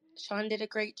that Sean did a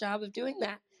great job of doing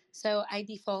that. So I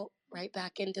default right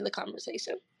back into the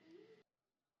conversation.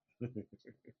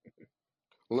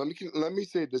 Well, let me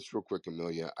say this real quick,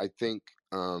 Amelia. I think,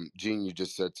 Gene, you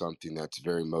just said something that's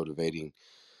very motivating.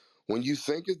 When you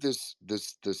think of this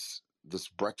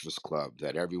breakfast club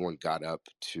that everyone got up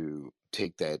to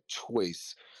take that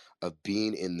choice of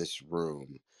being in this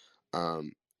room,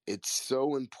 it's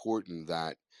so important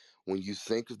that when you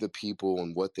think of the people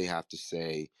and what they have to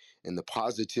say and the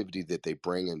positivity that they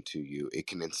bring into you, it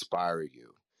can inspire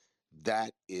you.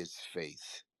 That is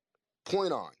faith.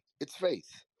 Point on. It's faith,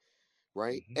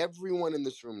 right? Mm-hmm. Everyone in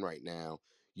this room right now,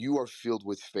 you are filled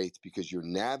with faith because you're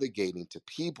navigating to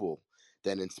people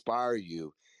that inspire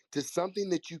you to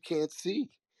something that you can't see.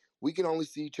 We can only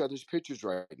see each other's pictures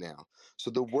right now.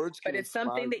 So the words can But it's inspire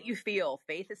something that you feel.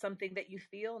 Faith is something that you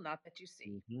feel, not that you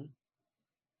see. Mm-hmm.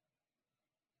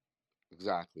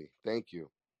 Exactly. Thank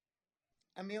you.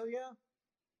 Amelia,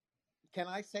 can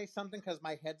I say something because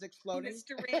my head's exploding?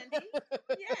 Mr. Randy?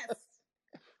 Yes.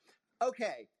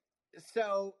 Okay,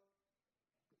 so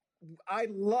I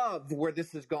love where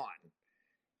this has gone.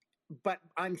 But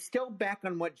I'm still back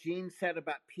on what Gene said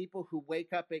about people who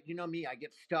wake up at, me, I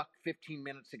get stuck 15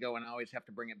 minutes ago and I always have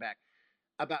to bring it back.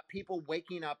 About people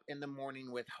waking up in the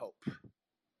morning with hope.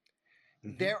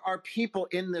 Mm-hmm. There are people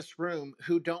in this room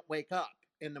who don't wake up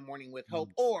in the morning with hope,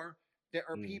 or there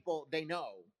are people they know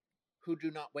who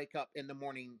do not wake up in the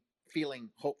morning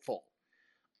feeling hopeful.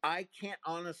 I can't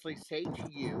honestly say to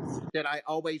you that I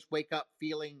always wake up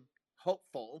feeling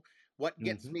hopeful. What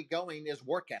gets me going is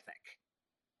work ethic.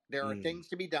 There are things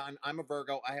to be done. I'm a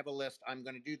Virgo. I have a list. I'm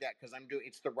going to do that because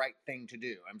it's the right thing to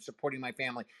do. I'm supporting my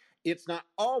family. It's not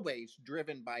always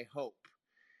driven by hope.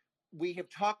 We have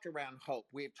talked around hope.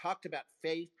 We have talked about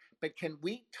faith, but can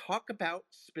we talk about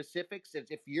specifics?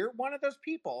 As if you're one of those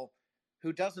people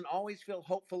who doesn't always feel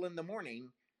hopeful in the morning,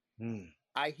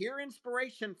 I hear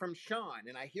inspiration from Sean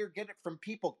and I get it from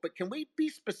people, but can we be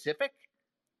specific?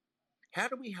 How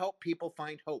do we help people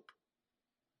find hope?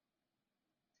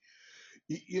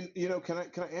 Can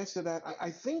I answer that? I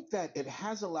think that it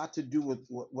has a lot to do with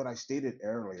what I stated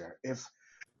earlier.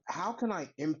 How can I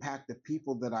impact the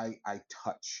people that I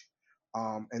touch?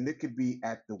 And it could be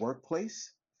at the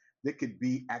workplace, it could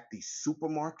be at the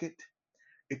supermarket,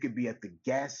 it could be at the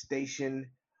gas station.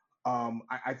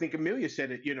 I think Amelia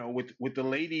said it, with the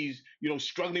ladies,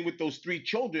 struggling with those 3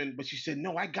 children, but she said,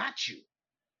 no, I got you.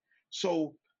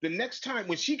 So the next time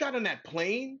when she got on that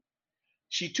plane,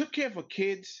 she took care of her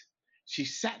kids. She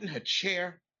sat in her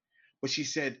chair, but she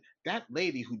said, that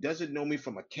lady who doesn't know me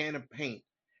from a can of paint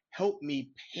helped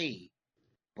me pay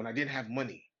when I didn't have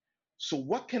money. So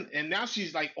and now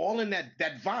she's like all in that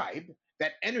vibe,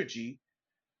 that energy.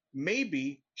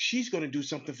 Maybe she's going to do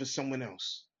something for someone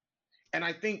else. And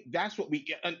I think that's what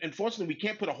unfortunately, we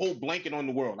can't put a whole blanket on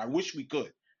the world. I wish we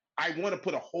could. I want to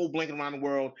put a whole blanket around the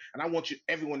world, and I want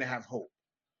everyone to have hope.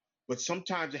 But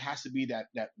sometimes it has to be that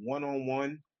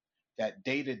one-on-one, that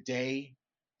day-to-day,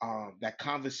 that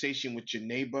conversation with your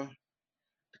neighbor,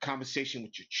 the conversation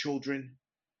with your children,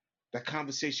 that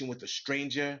conversation with a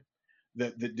stranger,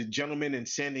 the gentleman in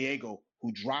San Diego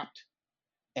who dropped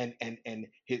and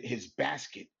his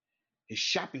basket, his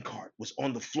shopping cart was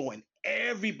on the floor and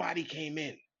everybody came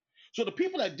in. So the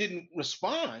people that didn't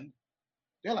respond,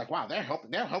 they're like, wow, they're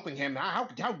helping him. How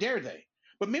dare they?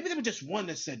 But maybe there was just one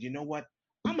that said, you know what?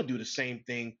 I'm gonna do the same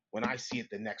thing when I see it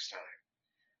the next time.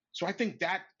 So I think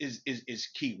that is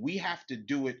key. We have to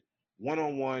do it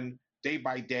one-on-one, day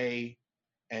by day,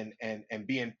 and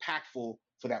be impactful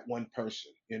for that one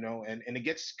person, and it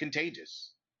gets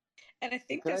contagious. And I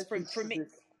think that's for me.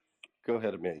 Go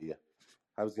ahead, Amelia.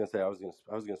 I was gonna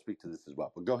speak to this as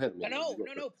well, but go ahead, Amelia.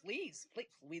 No, please.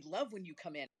 We love when you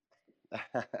come in.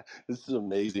 This is an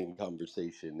amazing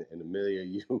conversation, and Amelia,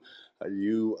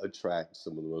 you attract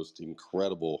some of the most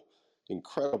incredible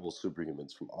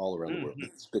superhumans from all around the world.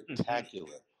 It's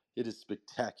spectacular. It is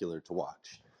spectacular to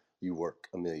watch you work,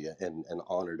 Amelia, and an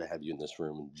honor to have you in this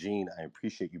room. And Gene, I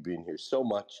appreciate you being here so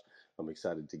much. I'm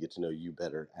excited to get to know you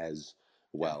better as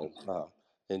well.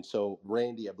 And so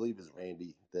Randy, I believe is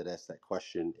Randy that asked that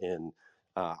question, and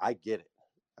I get it.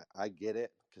 I get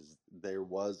it, because there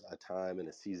was a time and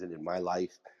a season in my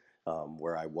life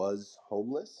where I was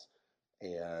homeless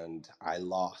and I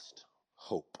lost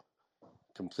hope,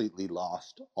 completely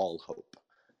lost all hope.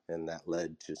 And that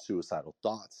led to suicidal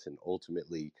thoughts. And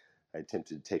ultimately, I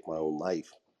attempted to take my own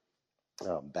life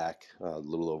back a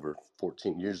little over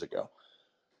 14 years ago.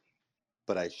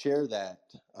 But I share that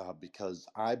because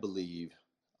I believe,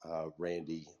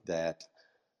 Randy, that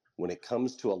when it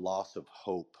comes to a loss of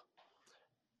hope,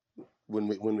 when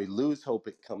we lose hope,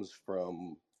 it comes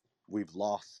from we've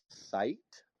lost sight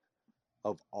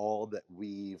of all that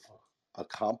we've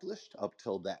accomplished up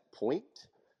till that point.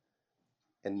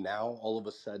 And now all of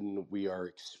a sudden we are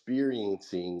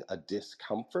experiencing a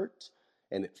discomfort,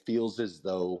 and it feels as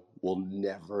though we'll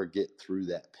never get through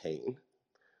that pain.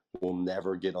 We'll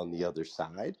never get on the other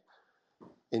side.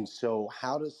 And so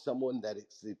how does someone that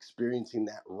is experiencing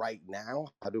that right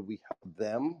now, how do we help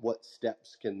them? What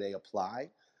steps can they apply?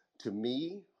 To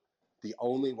me, the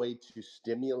only way to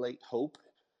stimulate hope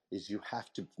is you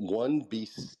have to, one, be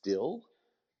still.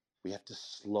 We have to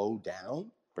slow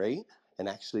down, right? And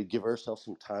actually give ourselves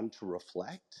some time to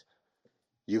reflect.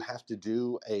 You have to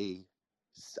do a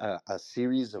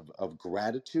series of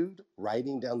gratitude,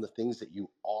 writing down the things that you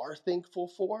are thankful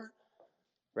for,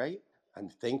 right? I'm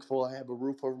thankful I have a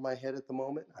roof over my head at the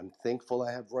moment. I'm thankful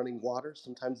I have running water.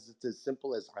 Sometimes it's as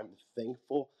simple as I'm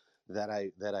thankful that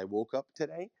I woke up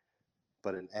today.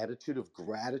 But an attitude of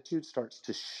gratitude starts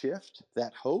to shift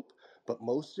that hope. But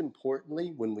most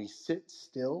importantly, when we sit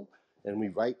still and we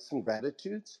write some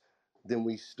gratitudes, then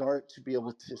we start to be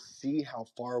able to see how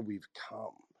far we've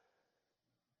come.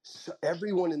 So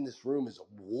everyone in this room is a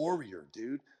warrior,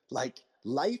 dude. Like,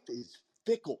 life is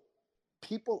fickle.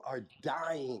 People are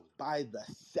dying by the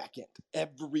second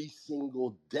every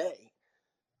single day.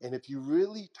 And if you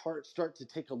really start to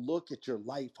take a look at your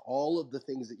life, all of the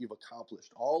things that you've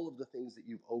accomplished, all of the things that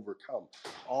you've overcome,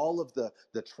 all of the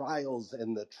trials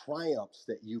and the triumphs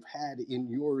that you've had in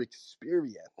your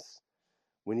experience,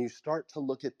 when you start to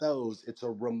look at those, it's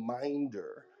a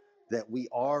reminder that we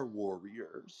are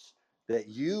warriors, that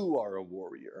you are a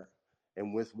warrior.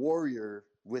 And with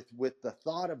the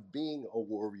thought of being a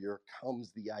warrior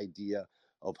comes the idea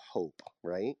of hope,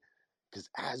 right? Because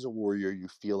as a warrior, you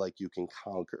feel like you can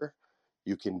conquer.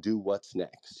 You can do what's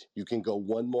next. You can go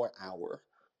one more hour.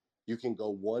 You can go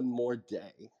one more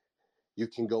day. You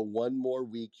can go one more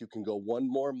week. You can go one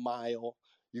more mile.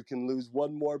 You can lose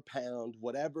one more pound,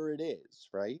 whatever it is,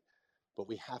 right? But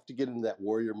we have to get into that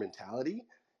warrior mentality.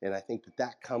 And I think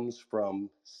that comes from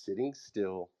sitting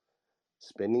still,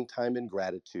 spending time in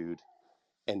gratitude,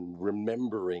 and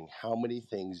remembering how many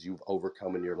things you've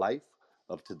overcome in your life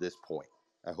up to this point.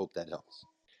 I hope that helps.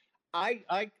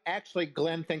 I actually,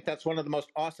 Glenn, think that's one of the most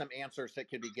awesome answers that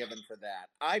could be given for that.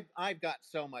 I've got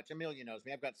so much. Amelia knows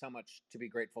me. I've got so much to be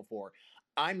grateful for.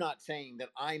 I'm not saying that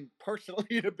I'm personally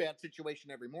in a bad situation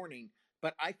every morning,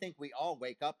 but I think we all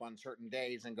wake up on certain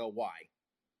days and go, why?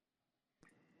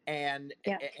 And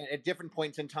at different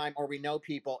points in time, or we know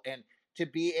people, and to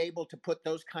be able to put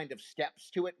those kind of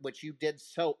steps to it, which you did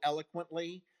so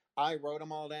eloquently, I wrote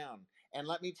them all down. And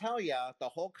let me tell you, the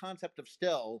whole concept of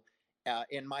still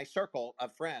in my circle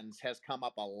of friends has come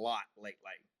up a lot lately.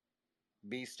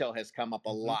 Be still has come up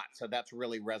a lot. So that's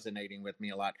really resonating with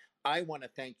me a lot. I want to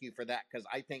thank you for that, because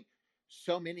I think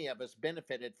so many of us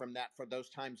benefited from that for those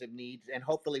times of needs. And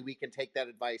hopefully we can take that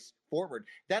advice forward.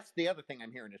 That's the other thing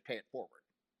I'm hearing, is pay it forward.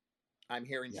 I'm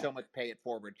hearing so much pay it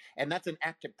forward. And that's an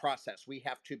active process. We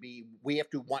have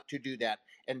to want to do that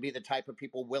and be the type of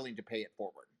people willing to pay it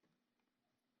forward.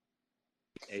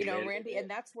 You know, Randy, and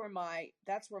that's where my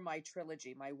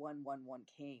trilogy, my 111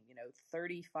 came,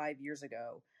 35 years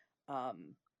ago.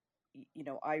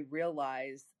 I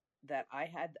realized that I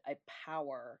had a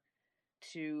power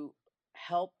to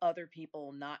help other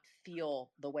people not feel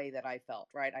the way that I felt,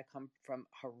 right? I come from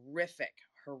horrific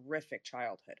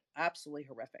childhood, absolutely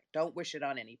horrific. Don't wish it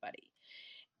on anybody.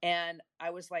 And I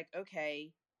was like,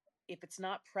 okay, if it's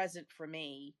not present for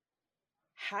me,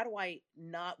 how do I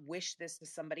not wish this to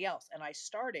somebody else? And I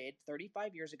started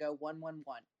 35 years ago, 111.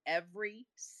 Every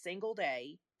single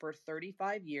day for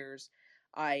 35 years,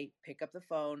 I pick up the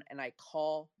phone and I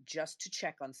call just to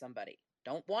check on somebody.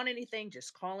 Don't want anything,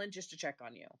 just call in just to check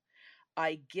on you.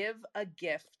 I give a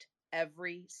gift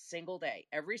every single day.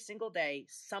 Every single day,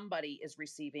 somebody is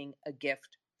receiving a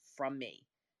gift from me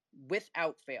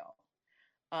without fail.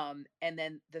 And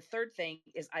then the third thing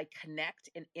is I connect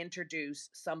and introduce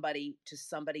somebody to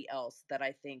somebody else that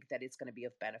I think that it's going to be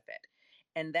of benefit.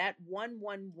 And that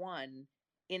 111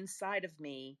 inside of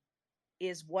me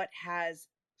is what has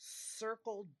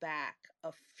circled back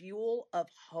a fuel of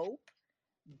hope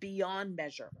beyond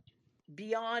measure,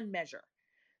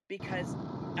 because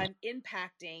I'm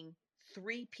impacting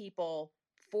 3 people,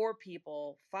 4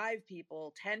 people, 5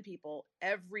 people, 10 people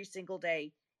every single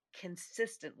day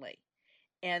consistently.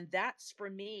 And that's, for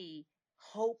me,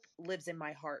 hope lives in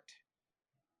my heart.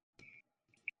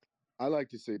 I like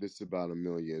to say this about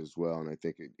Amelia as well, and I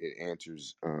think it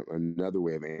answers another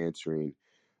way of answering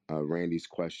Randy's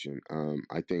question.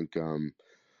 I think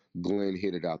Glenn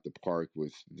hit it out the park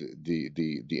with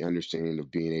the understanding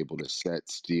of being able to set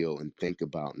still and think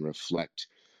about and reflect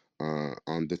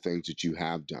on the things that you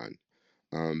have done.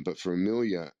 But for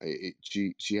Amelia,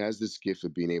 she has this gift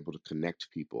of being able to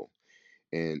connect people,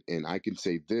 and I can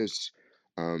say this: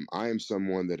 I am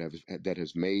someone that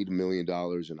has made $1 million,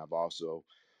 and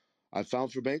I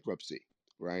filed for bankruptcy,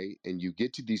 right? And you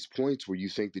get to these points where you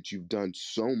think that you've done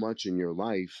so much in your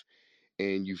life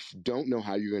and you don't know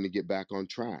how you're going to get back on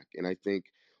track. And I think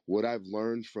what I've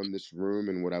learned from this room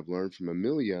and what I've learned from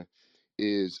Amelia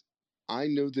is I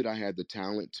knew that I had the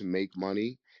talent to make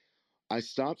money. I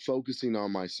stopped focusing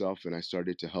on myself and I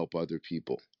started to help other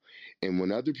people. And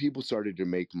when other people started to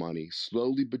make money,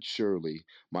 slowly but surely,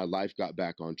 my life got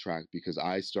back on track because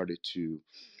I started to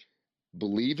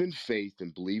believe in faith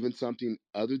and believe in something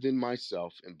other than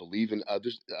myself and believe in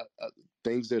others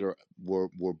things that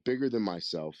were bigger than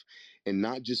myself and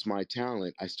not just my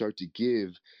talent. I start to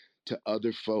give to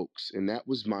other folks, and that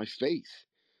was my faith.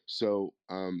 So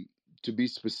to be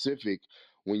specific,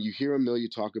 when you hear Amelia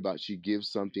talk about she gives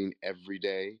something every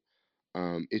day,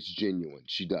 it's genuine.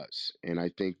 She does. And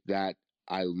I think that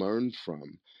I learned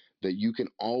from that you can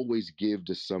always give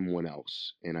to someone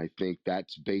else. And I think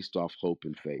that's based off hope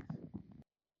and faith.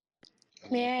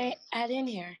 May I add in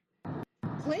here?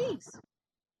 Please.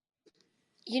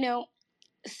 You know,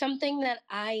 something that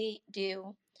I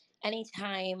do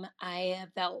anytime I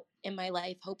have felt in my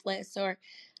life hopeless, or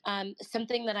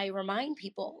something that I remind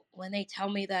people when they tell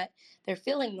me that they're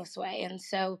feeling this way. And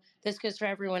so this goes for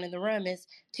everyone in the room, is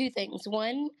 2 things.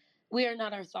 One, we are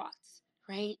not our thoughts,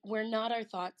 right? We're not our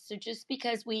thoughts. So just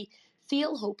because we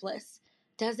feel hopeless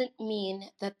doesn't mean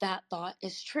that that thought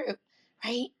is true,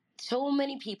 right? So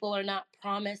many people are not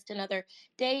promised another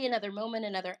day, another moment,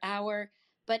 another hour.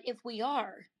 But if we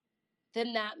are,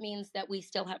 then that means that we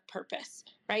still have purpose,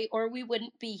 right? Or we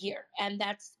wouldn't be here. And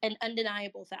that's an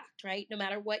undeniable fact, right? No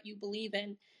matter what you believe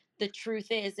in, the truth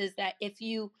is that if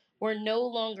you were no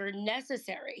longer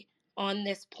necessary on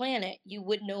this planet, you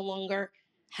would no longer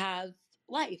have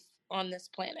life on this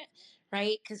planet,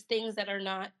 right? Because things that are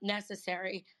not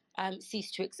necessary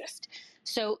cease to exist.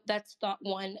 So that's thought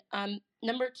one.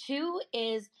 Number 2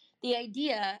 is the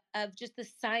idea of just the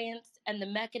science and the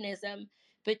mechanism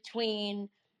between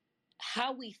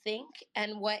how we think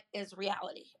and what is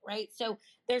reality, right? So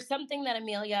there's something that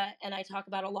Amelia and I talk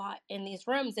about a lot in these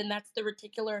rooms, and that's the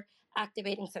reticular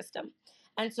activating system.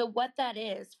 And so what that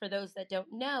is, for those that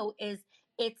don't know, is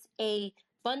it's a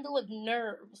bundle of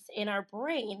nerves in our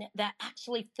brain that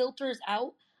actually filters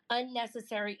out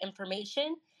unnecessary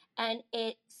information, and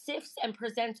it sifts and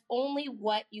presents only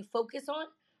what you focus on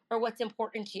or what's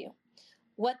important to you.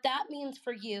 What that means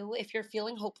for you, if you're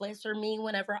feeling hopeless, or me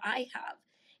whenever I have,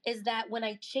 is that when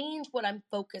I change what I'm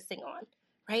focusing on,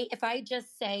 right? If I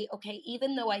just say, okay,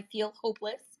 even though I feel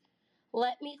hopeless,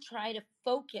 let me try to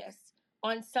focus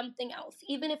on something else.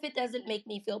 Even if it doesn't make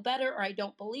me feel better or I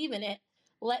don't believe in it,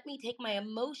 let me take my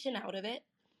emotion out of it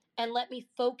and let me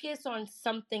focus on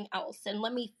something else. And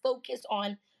let me focus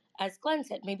on, as Glenn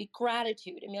said, maybe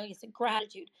gratitude. Amelia said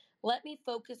gratitude. Let me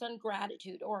focus on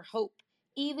gratitude or hope.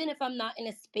 Even if I'm not in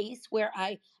a space where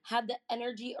I have the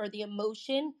energy or the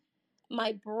emotion,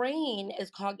 my brain is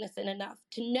cognizant enough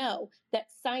to know that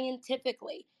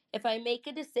scientifically, if I make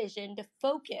a decision to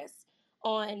focus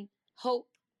on hope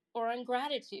or on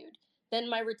gratitude, then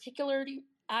my reticular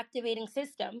activating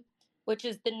system, which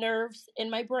is the nerves in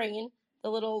my brain,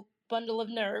 the little bundle of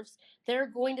nerves,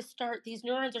 these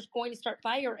neurons are going to start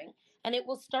firing, and it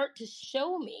will start to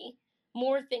show me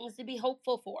more things to be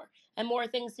hopeful for and more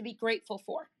things to be grateful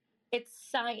for. It's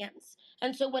science.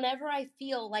 And so whenever I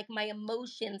feel like my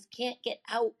emotions can't get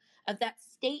out of that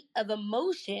state of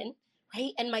emotion,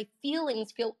 right? And my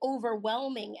feelings feel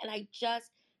overwhelming and I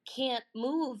just can't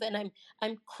move and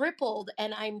I'm crippled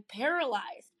and I'm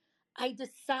paralyzed. I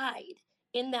decide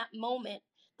in that moment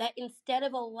that instead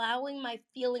of allowing my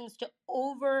feelings to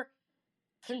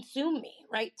consume me,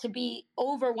 right? To be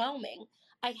overwhelming,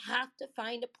 I have to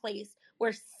find a place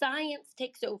where science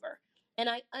takes over. And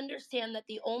I understand that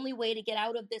the only way to get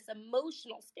out of this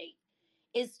emotional state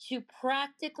is to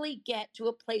practically get to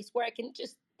a place where I can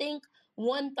just think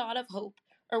one thought of hope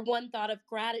or one thought of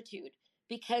gratitude,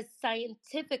 because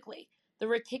scientifically, the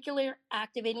reticular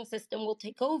activating system will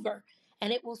take over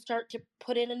and it will start to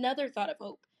put in another thought of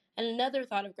hope and another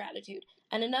thought of gratitude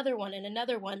and another one and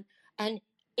another one. And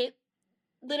it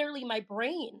literally, my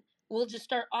brain will just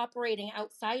start operating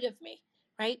outside of me,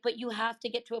 right? But you have to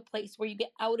get to a place where you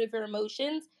get out of your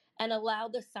emotions and allow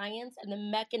the science and the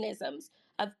mechanisms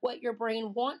of what your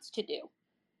brain wants to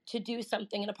do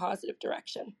something in a positive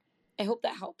direction. I hope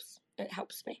that helps. It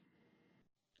helps me.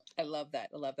 I love that.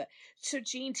 I love that. So,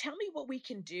 Jean, tell me what we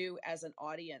can do as an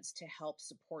audience to help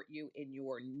support you in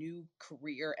your new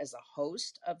career as a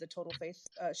host of the Total Faith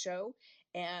show.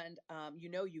 And,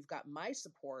 you've got my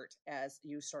support as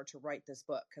you start to write this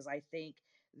book, because I think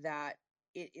that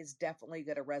it is definitely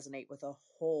going to resonate with a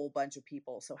whole bunch of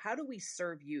people. So, how do we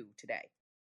serve you today?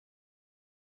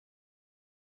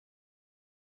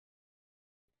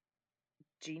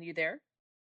 Jean, you there?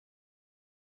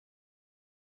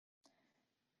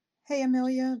 Hey,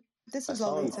 Amelia, this I is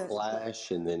saw him Lolita.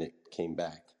 flash and then it came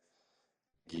back.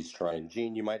 He's trying.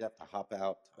 Gene, you might have to hop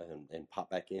out and pop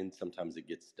back in. Sometimes it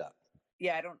gets stuck.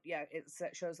 Yeah, I don't. Yeah, it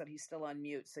shows that he's still on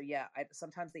mute. So yeah,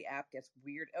 sometimes the app gets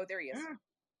weird. Oh, there he is.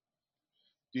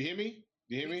 Do you hear me?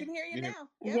 Do you hear me? We can hear you now.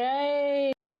 Yep.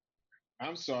 Yay!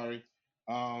 I'm sorry.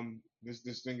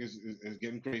 This thing is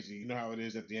getting crazy. You know how it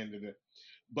is at the end of it.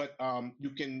 But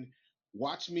you can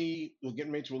watch me. We're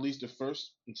getting ready to release the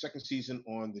first and second season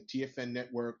on the TFN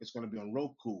network. It's going to be on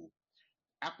Roku,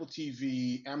 Apple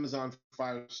TV, Amazon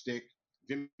Fire Stick,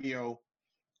 Vimeo.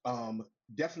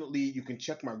 Definitely, you can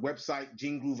check my website,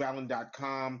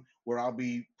 GeneGrooveAllen.com, where I'll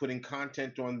be putting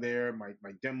content on there, my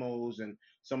demos and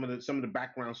some of the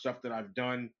background stuff that I've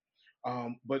done.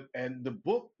 And the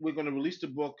book, we're going to release the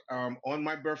book on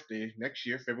my birthday next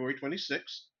year, February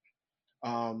 26th.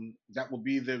 That will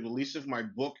be the release of my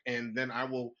book, and then I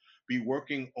will be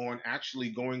working on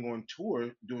actually going on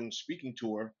tour, doing a speaking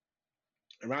tour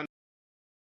around.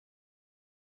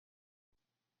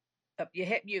 You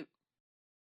hit mute.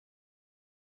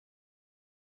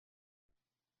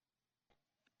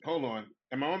 Hold on.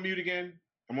 Am I on mute again?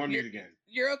 I'm on mute again.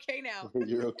 You're okay now.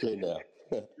 You're okay now.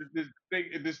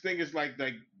 This thing is like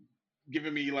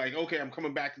giving me like, okay, I'm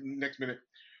coming back next minute.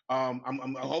 I'll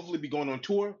hopefully be going on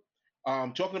tour,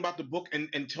 talking about the book and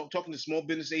talking to small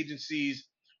business agencies,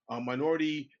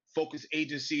 minority focused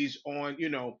agencies on,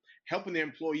 helping their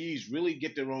employees really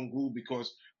get their own groove,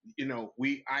 because,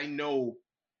 I know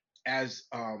as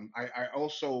I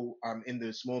also in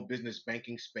the small business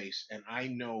banking space, and I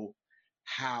know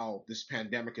how this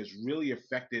pandemic has really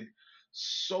affected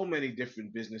so many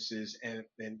different businesses, and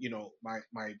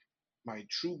my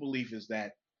true belief is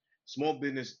that small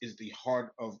business is the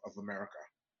heart of America.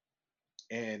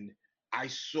 And I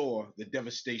saw the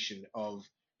devastation of,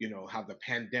 how the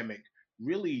pandemic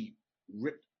really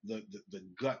ripped the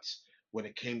guts when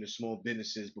it came to small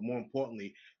businesses, but more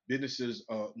importantly, businesses,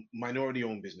 minority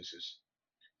owned businesses.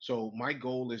 So my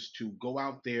goal is to go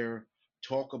out there,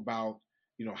 talk about,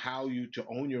 how to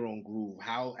own your own groove,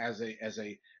 how as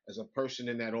a person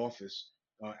in that office,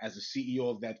 as a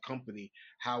CEO of that company,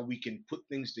 how we can put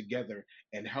things together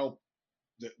and help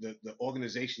the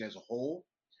organization as a whole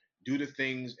do the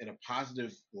things in a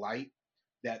positive light,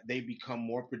 that they become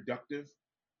more productive,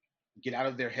 get out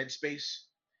of their headspace,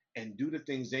 and do the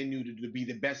things they need to do to be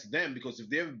the best them. Because if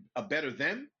they're a better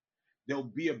them, they'll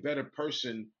be a better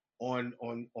person on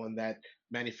that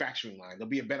manufacturing line. They'll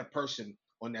be a better person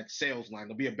on that sales line.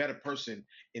 They'll be a better person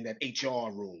in that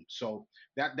HR room. So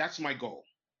that's my goal.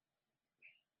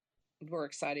 We're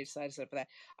excited for that.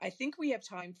 I think we have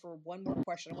time for one more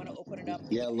question. I want to open it up.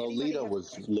 Yeah, Lolita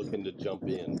was looking to jump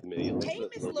in. Hey,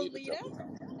 Miss Lolita.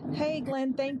 Hey,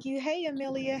 Glenn, thank you. Hey,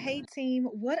 Amelia. Hey, team.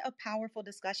 What a powerful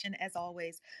discussion, as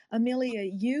always. Amelia,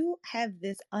 you have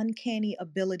this uncanny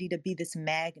ability to be this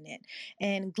magnet.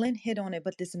 And Glenn hit on it,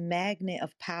 but this magnet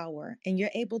of power. And you're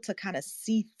able to kind of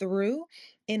see through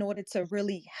in order to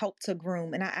really help to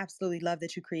groom. And I absolutely love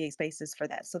that you create spaces for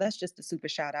that. So that's just a super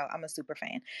shout out. I'm a super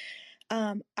fan.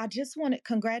 I just wanted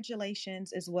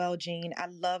congratulations as well, Jean. I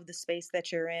love the space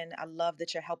that you're in. I love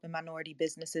that you're helping minority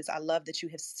businesses. I love that you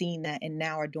have seen that and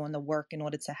now are doing the work in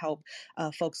order to help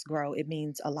folks grow. It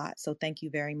means a lot. So thank you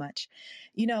very much.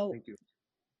 You know, Thank you.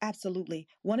 absolutely.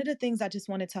 One of the things I just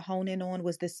wanted to hone in on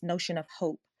was this notion of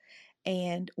hope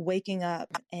and waking up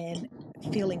and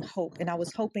feeling hope. And I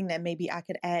was hoping that maybe I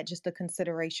could add just a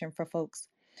consideration for folks.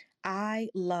 I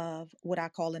love what I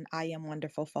call an I Am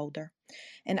Wonderful folder.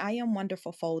 An I Am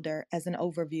Wonderful folder, as an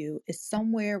overview, is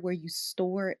somewhere where you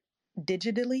store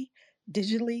digitally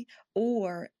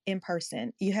or in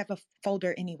person. You have a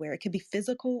folder anywhere. It could be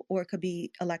physical or it could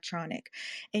be electronic.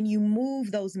 And you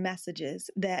move those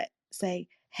messages that say,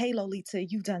 hey, Lolita,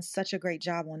 you've done such a great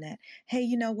job on that. Hey,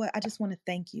 you know what? I just want to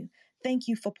thank you. Thank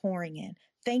you for pouring in.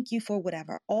 Thank you for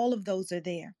whatever. All of those are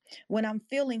there. When I'm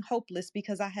feeling hopeless,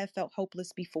 because I have felt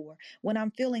hopeless before, when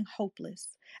I'm feeling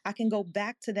hopeless, I can go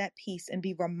back to that piece and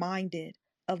be reminded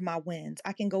of my wins.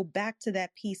 I can go back to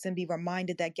that piece and be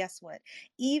reminded that, guess what?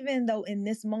 Even though in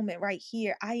this moment right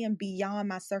here, I am beyond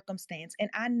my circumstance. And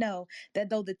I know that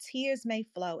though the tears may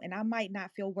flow and I might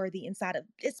not feel worthy inside of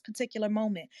this particular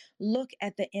moment, look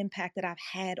at the impact that I've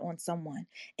had on someone.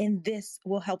 And this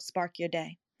will help spark your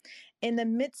day. In the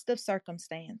midst of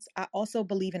circumstance, I also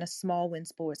believe in a small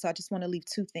wins board. So I just want to leave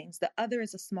two things. The other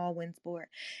is a small wins board.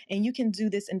 And you can do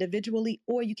this individually,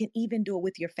 or you can even do it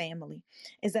with your family.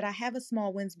 Is that I have a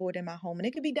small wins board in my home, and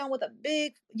it could be done with a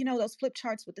big, those flip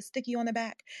charts with the sticky on the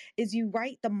back. Is you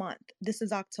write the month. This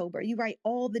is October. You write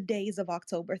all the days of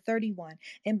October, 31.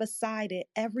 And beside it,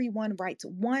 everyone writes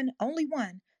only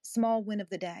one small win of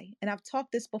the day. And I've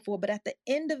talked this before, but at the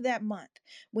end of that month,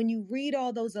 when you read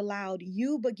all those aloud,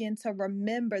 you begin to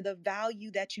remember the value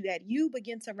that you had. You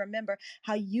begin to remember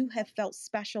how you have felt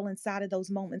special inside of those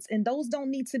moments. And those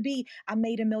don't need to be, I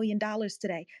made $1 million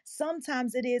today.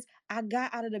 Sometimes it is, I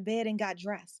got out of the bed and got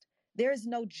dressed. There is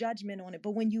no judgment on it.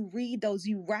 But when you read those,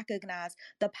 you recognize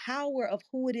the power of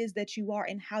who it is that you are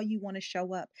and how you want to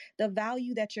show up, the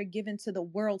value that you're giving to the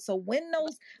world. So when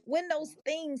those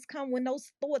things come, when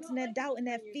those thoughts and that doubt and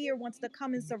that fear wants to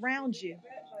come and surround you,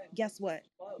 guess what?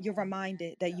 You're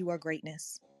reminded that you are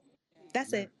greatness.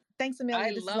 That's it. Thanks, Amelia. I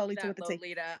This is love Lolita that, with the T.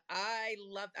 Lolita. I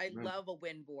love a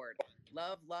win board.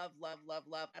 Love.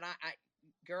 And I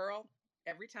girl,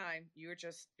 every time you're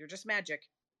just magic.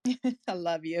 I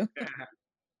love you.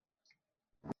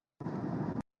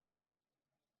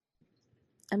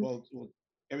 Well,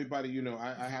 everybody,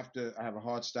 I have a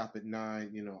hard stop at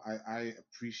 9. I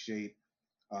appreciate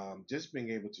just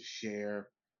being able to share,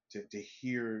 to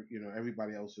hear,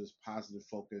 everybody else's positive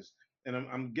focus. And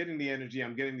I'm getting the energy,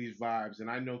 I'm getting these vibes. And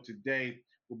I know today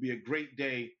will be a great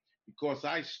day because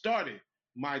I started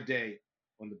my day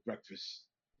on the Breakfast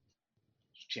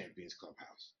Champions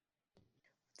Clubhouse.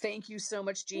 Thank you so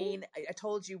much, Jean. I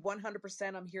told you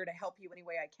 100% I'm here to help you any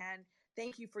way I can.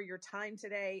 Thank you for your time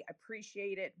today. I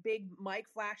appreciate it. Big mic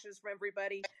flashes for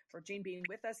everybody, for Jean being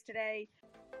with us today.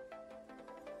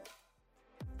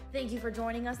 Thank you for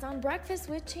joining us on Breakfast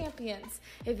with Champions.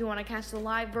 If you want to catch the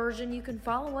live version, you can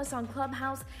follow us on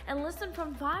Clubhouse and listen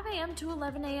from 5 a.m. to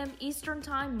 11 a.m. Eastern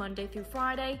Time, Monday through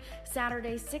Friday,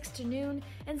 Saturdays 6 to noon,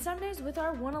 and Sundays with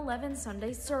our 111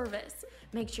 Sunday service.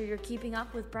 Make sure you're keeping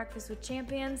up with Breakfast with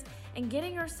Champions and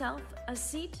getting yourself a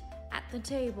seat at the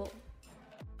table.